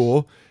that's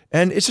cool.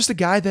 And it's just a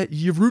guy that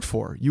you root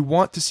for. You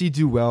want to see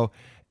do well,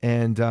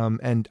 and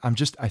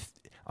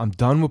I'm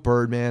done with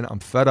Birdman. I'm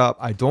fed up.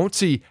 I don't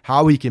see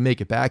how he can make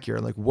it back here.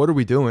 Like, what are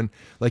we doing?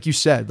 Like you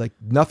said, like,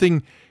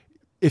 nothing.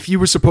 If he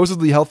was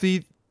supposedly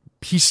healthy,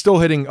 he's still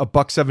hitting a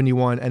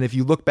 $171. And if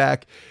you look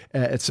back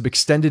at some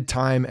extended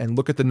time and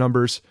look at the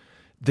numbers,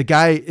 the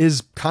guy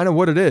is kind of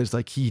what it is.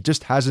 Like, he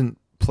just hasn't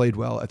played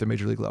well at the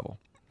major league level.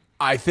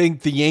 I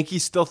think the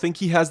Yankees still think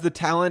he has the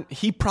talent.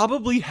 He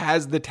probably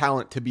has the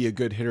talent to be a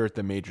good hitter at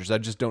the majors. I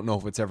just don't know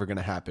if it's ever going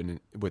to happen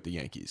with the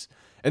Yankees.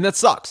 And that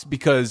sucks,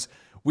 because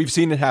we've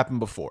seen it happen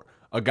before.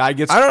 A guy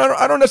gets.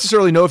 I don't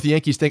necessarily know if the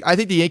Yankees think. I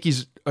think the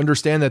Yankees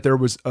understand that there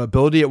was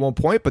ability at one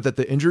point, but that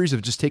the injuries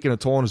have just taken a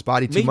toll on his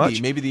body too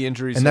much. Maybe the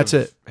injuries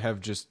have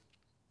just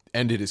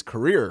ended his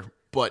career.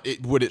 But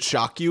would it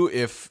shock you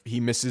if he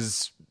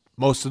misses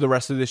most of the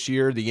rest of this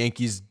year? The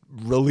Yankees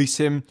release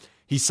him.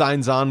 He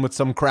signs on with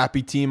some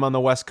crappy team on the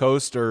West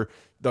Coast or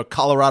the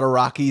Colorado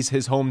Rockies,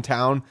 his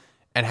hometown,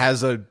 and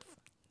has a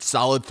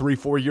solid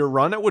 3-4 year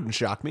run. It wouldn't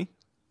shock me.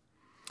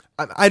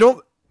 I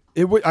don't.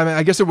 It would. I mean,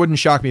 I guess it wouldn't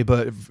shock me,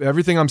 but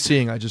everything I'm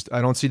seeing, I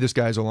don't see this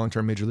guy as a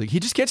long-term major league. He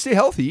just can't stay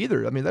healthy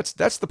either. I mean,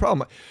 that's the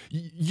problem.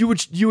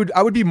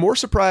 I would be more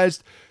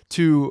surprised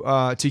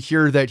to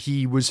hear that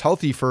he was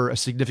healthy for a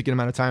significant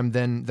amount of time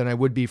than I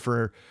would be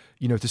for,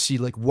 to see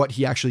like what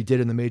he actually did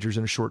in the majors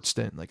in a short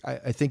stint. Like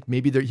I think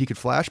maybe he could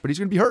flash, but he's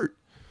going to be hurt,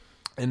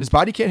 and his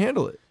body can't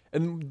handle it.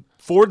 And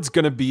Ford's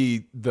going to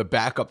be the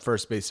backup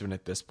first baseman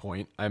at this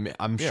point.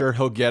 I'm sure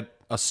he'll get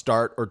a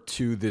start or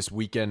two this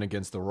weekend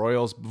against the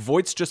Royals.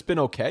 Voigt's just been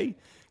okay.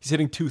 He's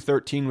hitting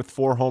 .213 with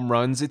 4 home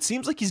runs. It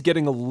seems like he's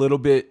getting a little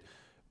bit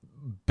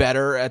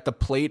better at the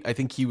plate. I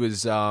think he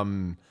was, I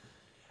don't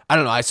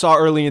know. I saw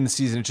early in the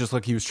season, it just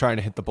looked like he was trying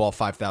to hit the ball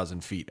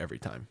 5,000 feet every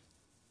time.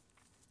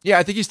 Yeah,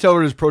 I think he's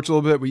tailored his approach a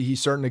little bit.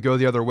 He's starting to go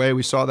the other way.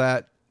 We saw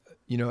that,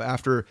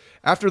 after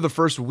the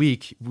first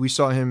week, we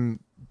saw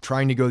him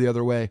trying to go the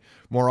other way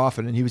more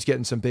often, and he was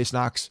getting some base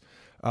knocks.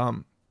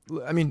 I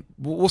mean,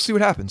 we'll see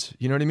what happens.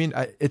 You know what I mean?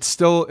 It's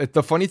still,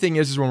 the funny thing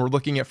is when we're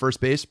looking at first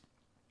base,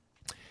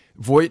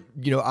 Voit,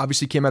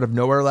 obviously came out of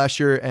nowhere last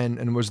year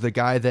and was the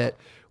guy that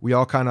we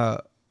all kind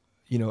of,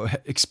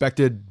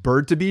 expected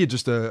Bird to be,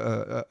 just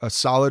a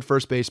solid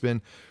first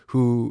baseman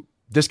who,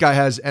 this guy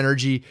has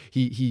energy.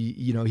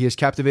 He has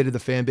captivated the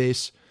fan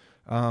base.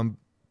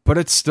 But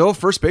it's still,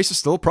 first base is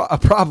still a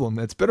problem.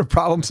 It's been a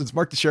problem since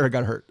Mark Teixeira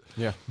got hurt.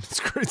 Yeah, it's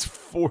great. It's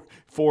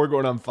four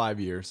going on 5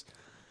 years.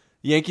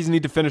 The Yankees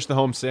need to finish the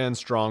homestand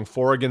strong.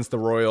 4 against the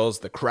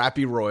Royals, the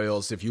crappy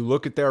Royals. If you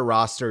look at their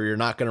roster, you're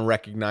not going to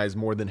recognize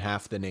more than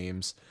half the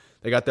names.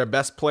 They got their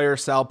best player,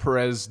 Sal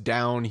Perez,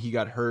 down. He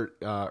got hurt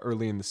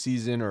early in the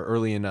season or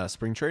early in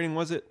spring training,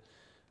 was it?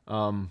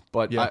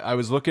 But yeah. I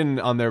was looking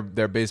on their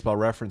baseball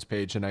reference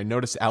page, and I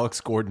noticed Alex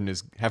Gordon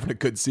is having a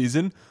good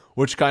season,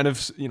 which kind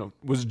of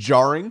was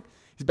jarring.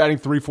 He's batting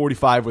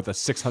 .345 with a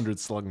 .600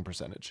 slugging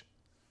percentage.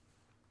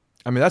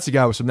 I mean, that's a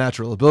guy with some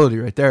natural ability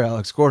right there,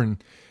 Alex Gordon,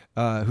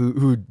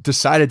 who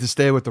decided to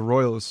stay with the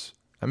Royals.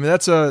 I mean,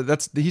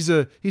 he's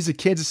a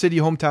Kansas City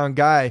hometown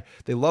guy.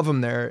 They love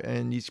him there,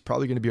 and he's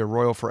probably going to be a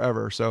Royal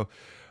forever. So,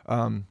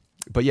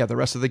 but yeah, the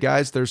rest of the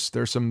guys, there's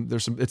some.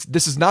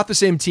 This is not the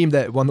same team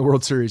that won the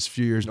World Series a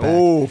few years back.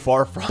 Oh,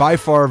 far from. By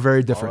far,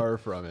 very different. Far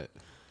from it.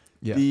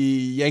 Yeah. The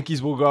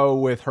Yankees will go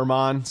with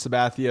Herman,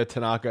 Sabathia,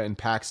 Tanaka, and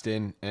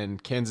Paxton,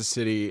 and Kansas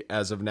City,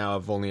 as of now,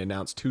 have only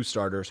announced 2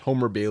 starters: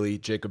 Homer Bailey,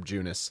 Jacob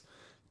Junis.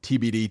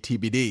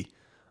 TBD.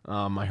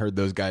 I heard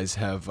those guys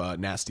have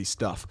nasty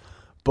stuff,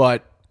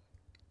 but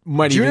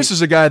Junis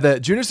is a guy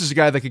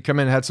that could come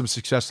in and had some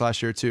success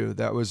last year too.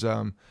 That was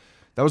one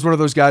of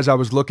those guys I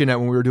was looking at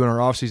when we were doing our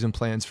offseason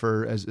plans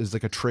for as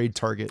like a trade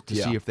target to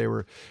see if they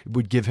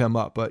would give him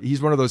up. But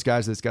he's one of those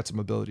guys that's got some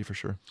ability for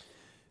sure.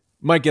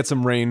 Might get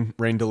some rain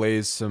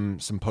delays, some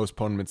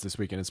postponements this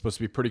weekend. It's supposed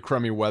to be pretty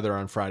crummy weather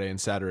on Friday and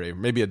Saturday,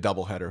 maybe a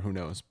doubleheader, who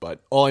knows?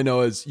 But all I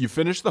know is you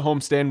finish the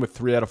homestand with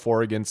 3 out of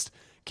 4 against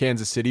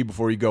Kansas City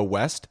before you go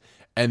west,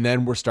 and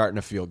then we're starting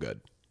to feel good.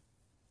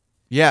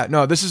 Yeah,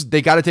 no,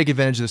 they got to take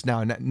advantage of this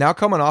now. Now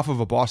coming off of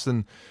a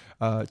Boston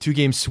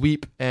 2-game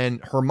sweep, and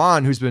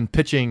Herman, who's been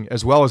pitching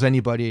as well as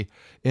anybody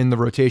in the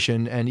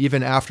rotation, and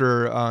even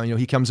after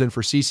he comes in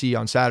for CC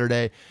on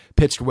Saturday,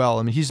 pitched well.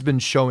 I mean, he's been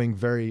showing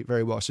very,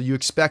 very well. So you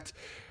expect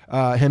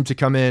him to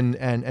come in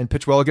and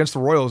pitch well against the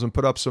Royals and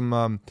put up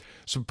some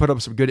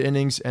good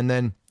innings, and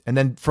then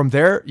from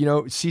there,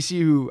 CC,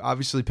 who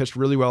obviously pitched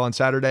really well on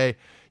Saturday.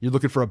 You're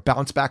looking for a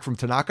bounce back from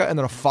Tanaka and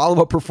then a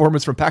follow-up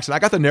performance from Paxton. I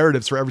got the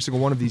narratives for every single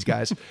one of these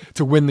guys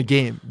to win the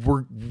game.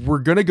 We're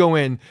going to go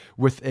in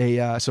with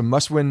some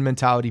must-win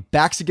mentality,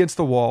 backs against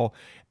the wall,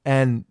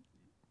 and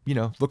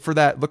look for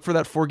that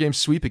 4-game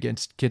sweep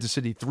against Kansas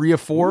City. 3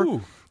 of 4.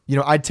 Ooh.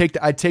 I'd take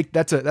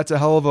that's a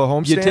hell of a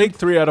homestand. You take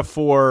 3 out of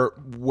 4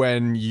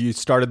 when you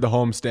started the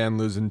homestand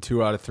losing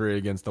 2 out of 3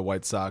 against the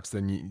White Sox.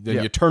 Then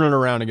you turn it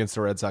around against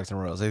the Red Sox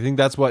and Royals. I think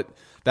that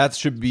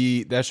should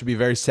be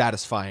very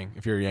satisfying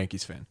if you're a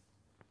Yankees fan.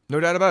 No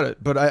doubt about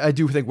it. But I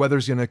do think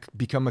weather's going to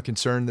become a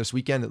concern this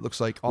weekend. It looks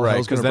like all right,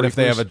 hell's going to then break if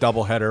they loose. have a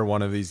doubleheader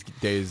one of these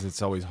days,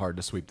 it's always hard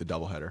to sweep the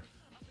doubleheader.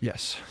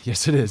 Yes,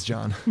 it is,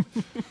 John.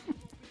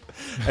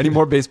 Any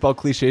more baseball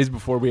cliches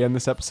before we end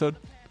this episode?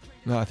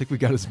 No, I think we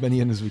got as many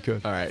in as we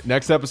could. All right.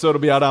 Next episode will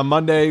be out on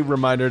Monday.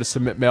 Reminder to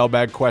submit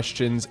mailbag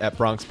questions at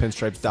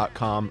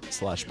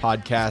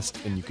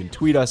bronxpinstripes.com/podcast. And you can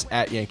tweet us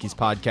at Yankees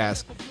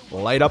Podcast.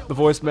 Light up the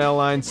voicemail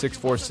line,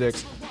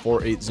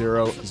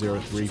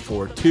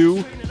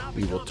 646-480-0342.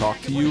 We will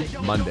talk to you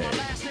Monday.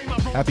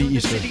 Happy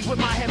Easter.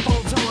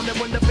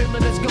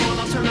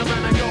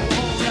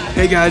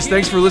 Hey guys,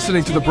 thanks for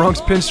listening to the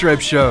Bronx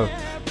Pinstripe Show.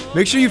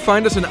 Make sure you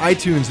find us on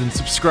iTunes and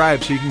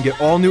subscribe so you can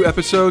get all new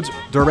episodes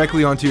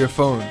directly onto your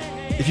phone.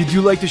 If you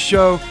do like the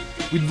show,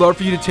 we'd love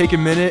for you to take a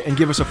minute and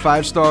give us a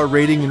 5-star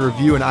rating and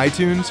review in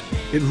iTunes.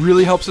 It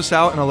really helps us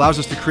out and allows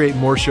us to create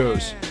more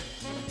shows.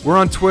 We're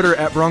on Twitter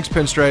at Bronx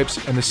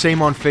Pinstripes and the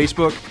same on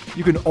Facebook.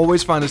 You can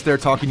always find us there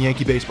talking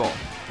Yankee baseball.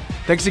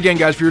 Thanks again,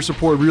 guys, for your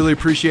support. Really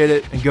appreciate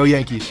it, and go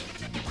Yankees.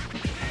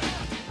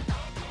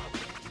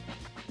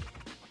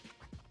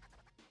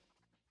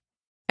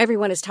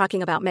 Everyone is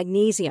talking about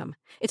magnesium.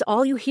 It's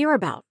all you hear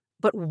about.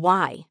 But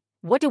why?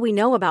 What do we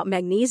know about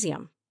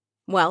magnesium?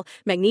 Well,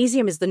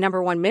 magnesium is the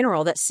number one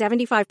mineral that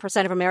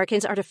 75% of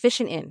Americans are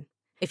deficient in.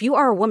 If you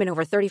are a woman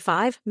over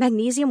 35,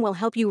 magnesium will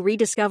help you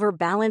rediscover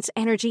balance,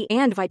 energy,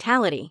 and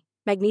vitality.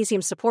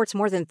 Magnesium supports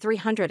more than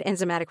 300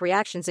 enzymatic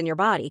reactions in your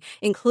body,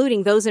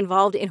 including those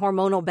involved in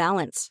hormonal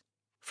balance.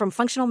 From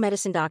functional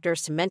medicine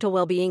doctors to mental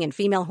well-being and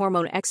female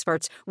hormone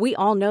experts, we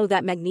all know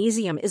that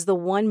magnesium is the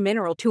one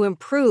mineral to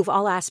improve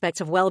all aspects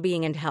of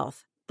well-being and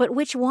health. But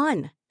which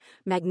one?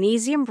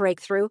 Magnesium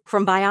Breakthrough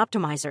from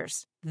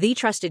Bioptimizers, the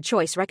trusted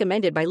choice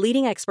recommended by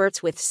leading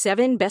experts with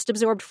 7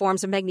 best-absorbed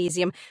forms of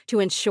magnesium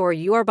to ensure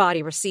your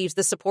body receives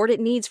the support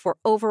it needs for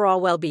overall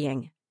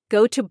well-being.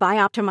 Go to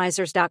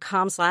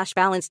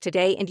bioptimizers.com/balance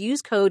today and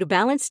use code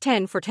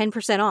BALANCE10 for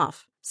 10%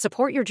 off.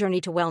 Support your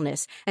journey to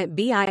wellness at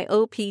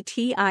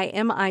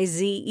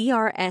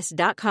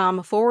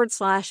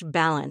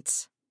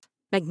bioptimizers.com/balance.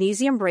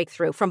 Magnesium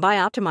Breakthrough from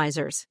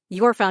Bioptimizers,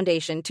 your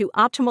foundation to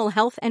optimal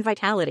health and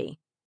vitality.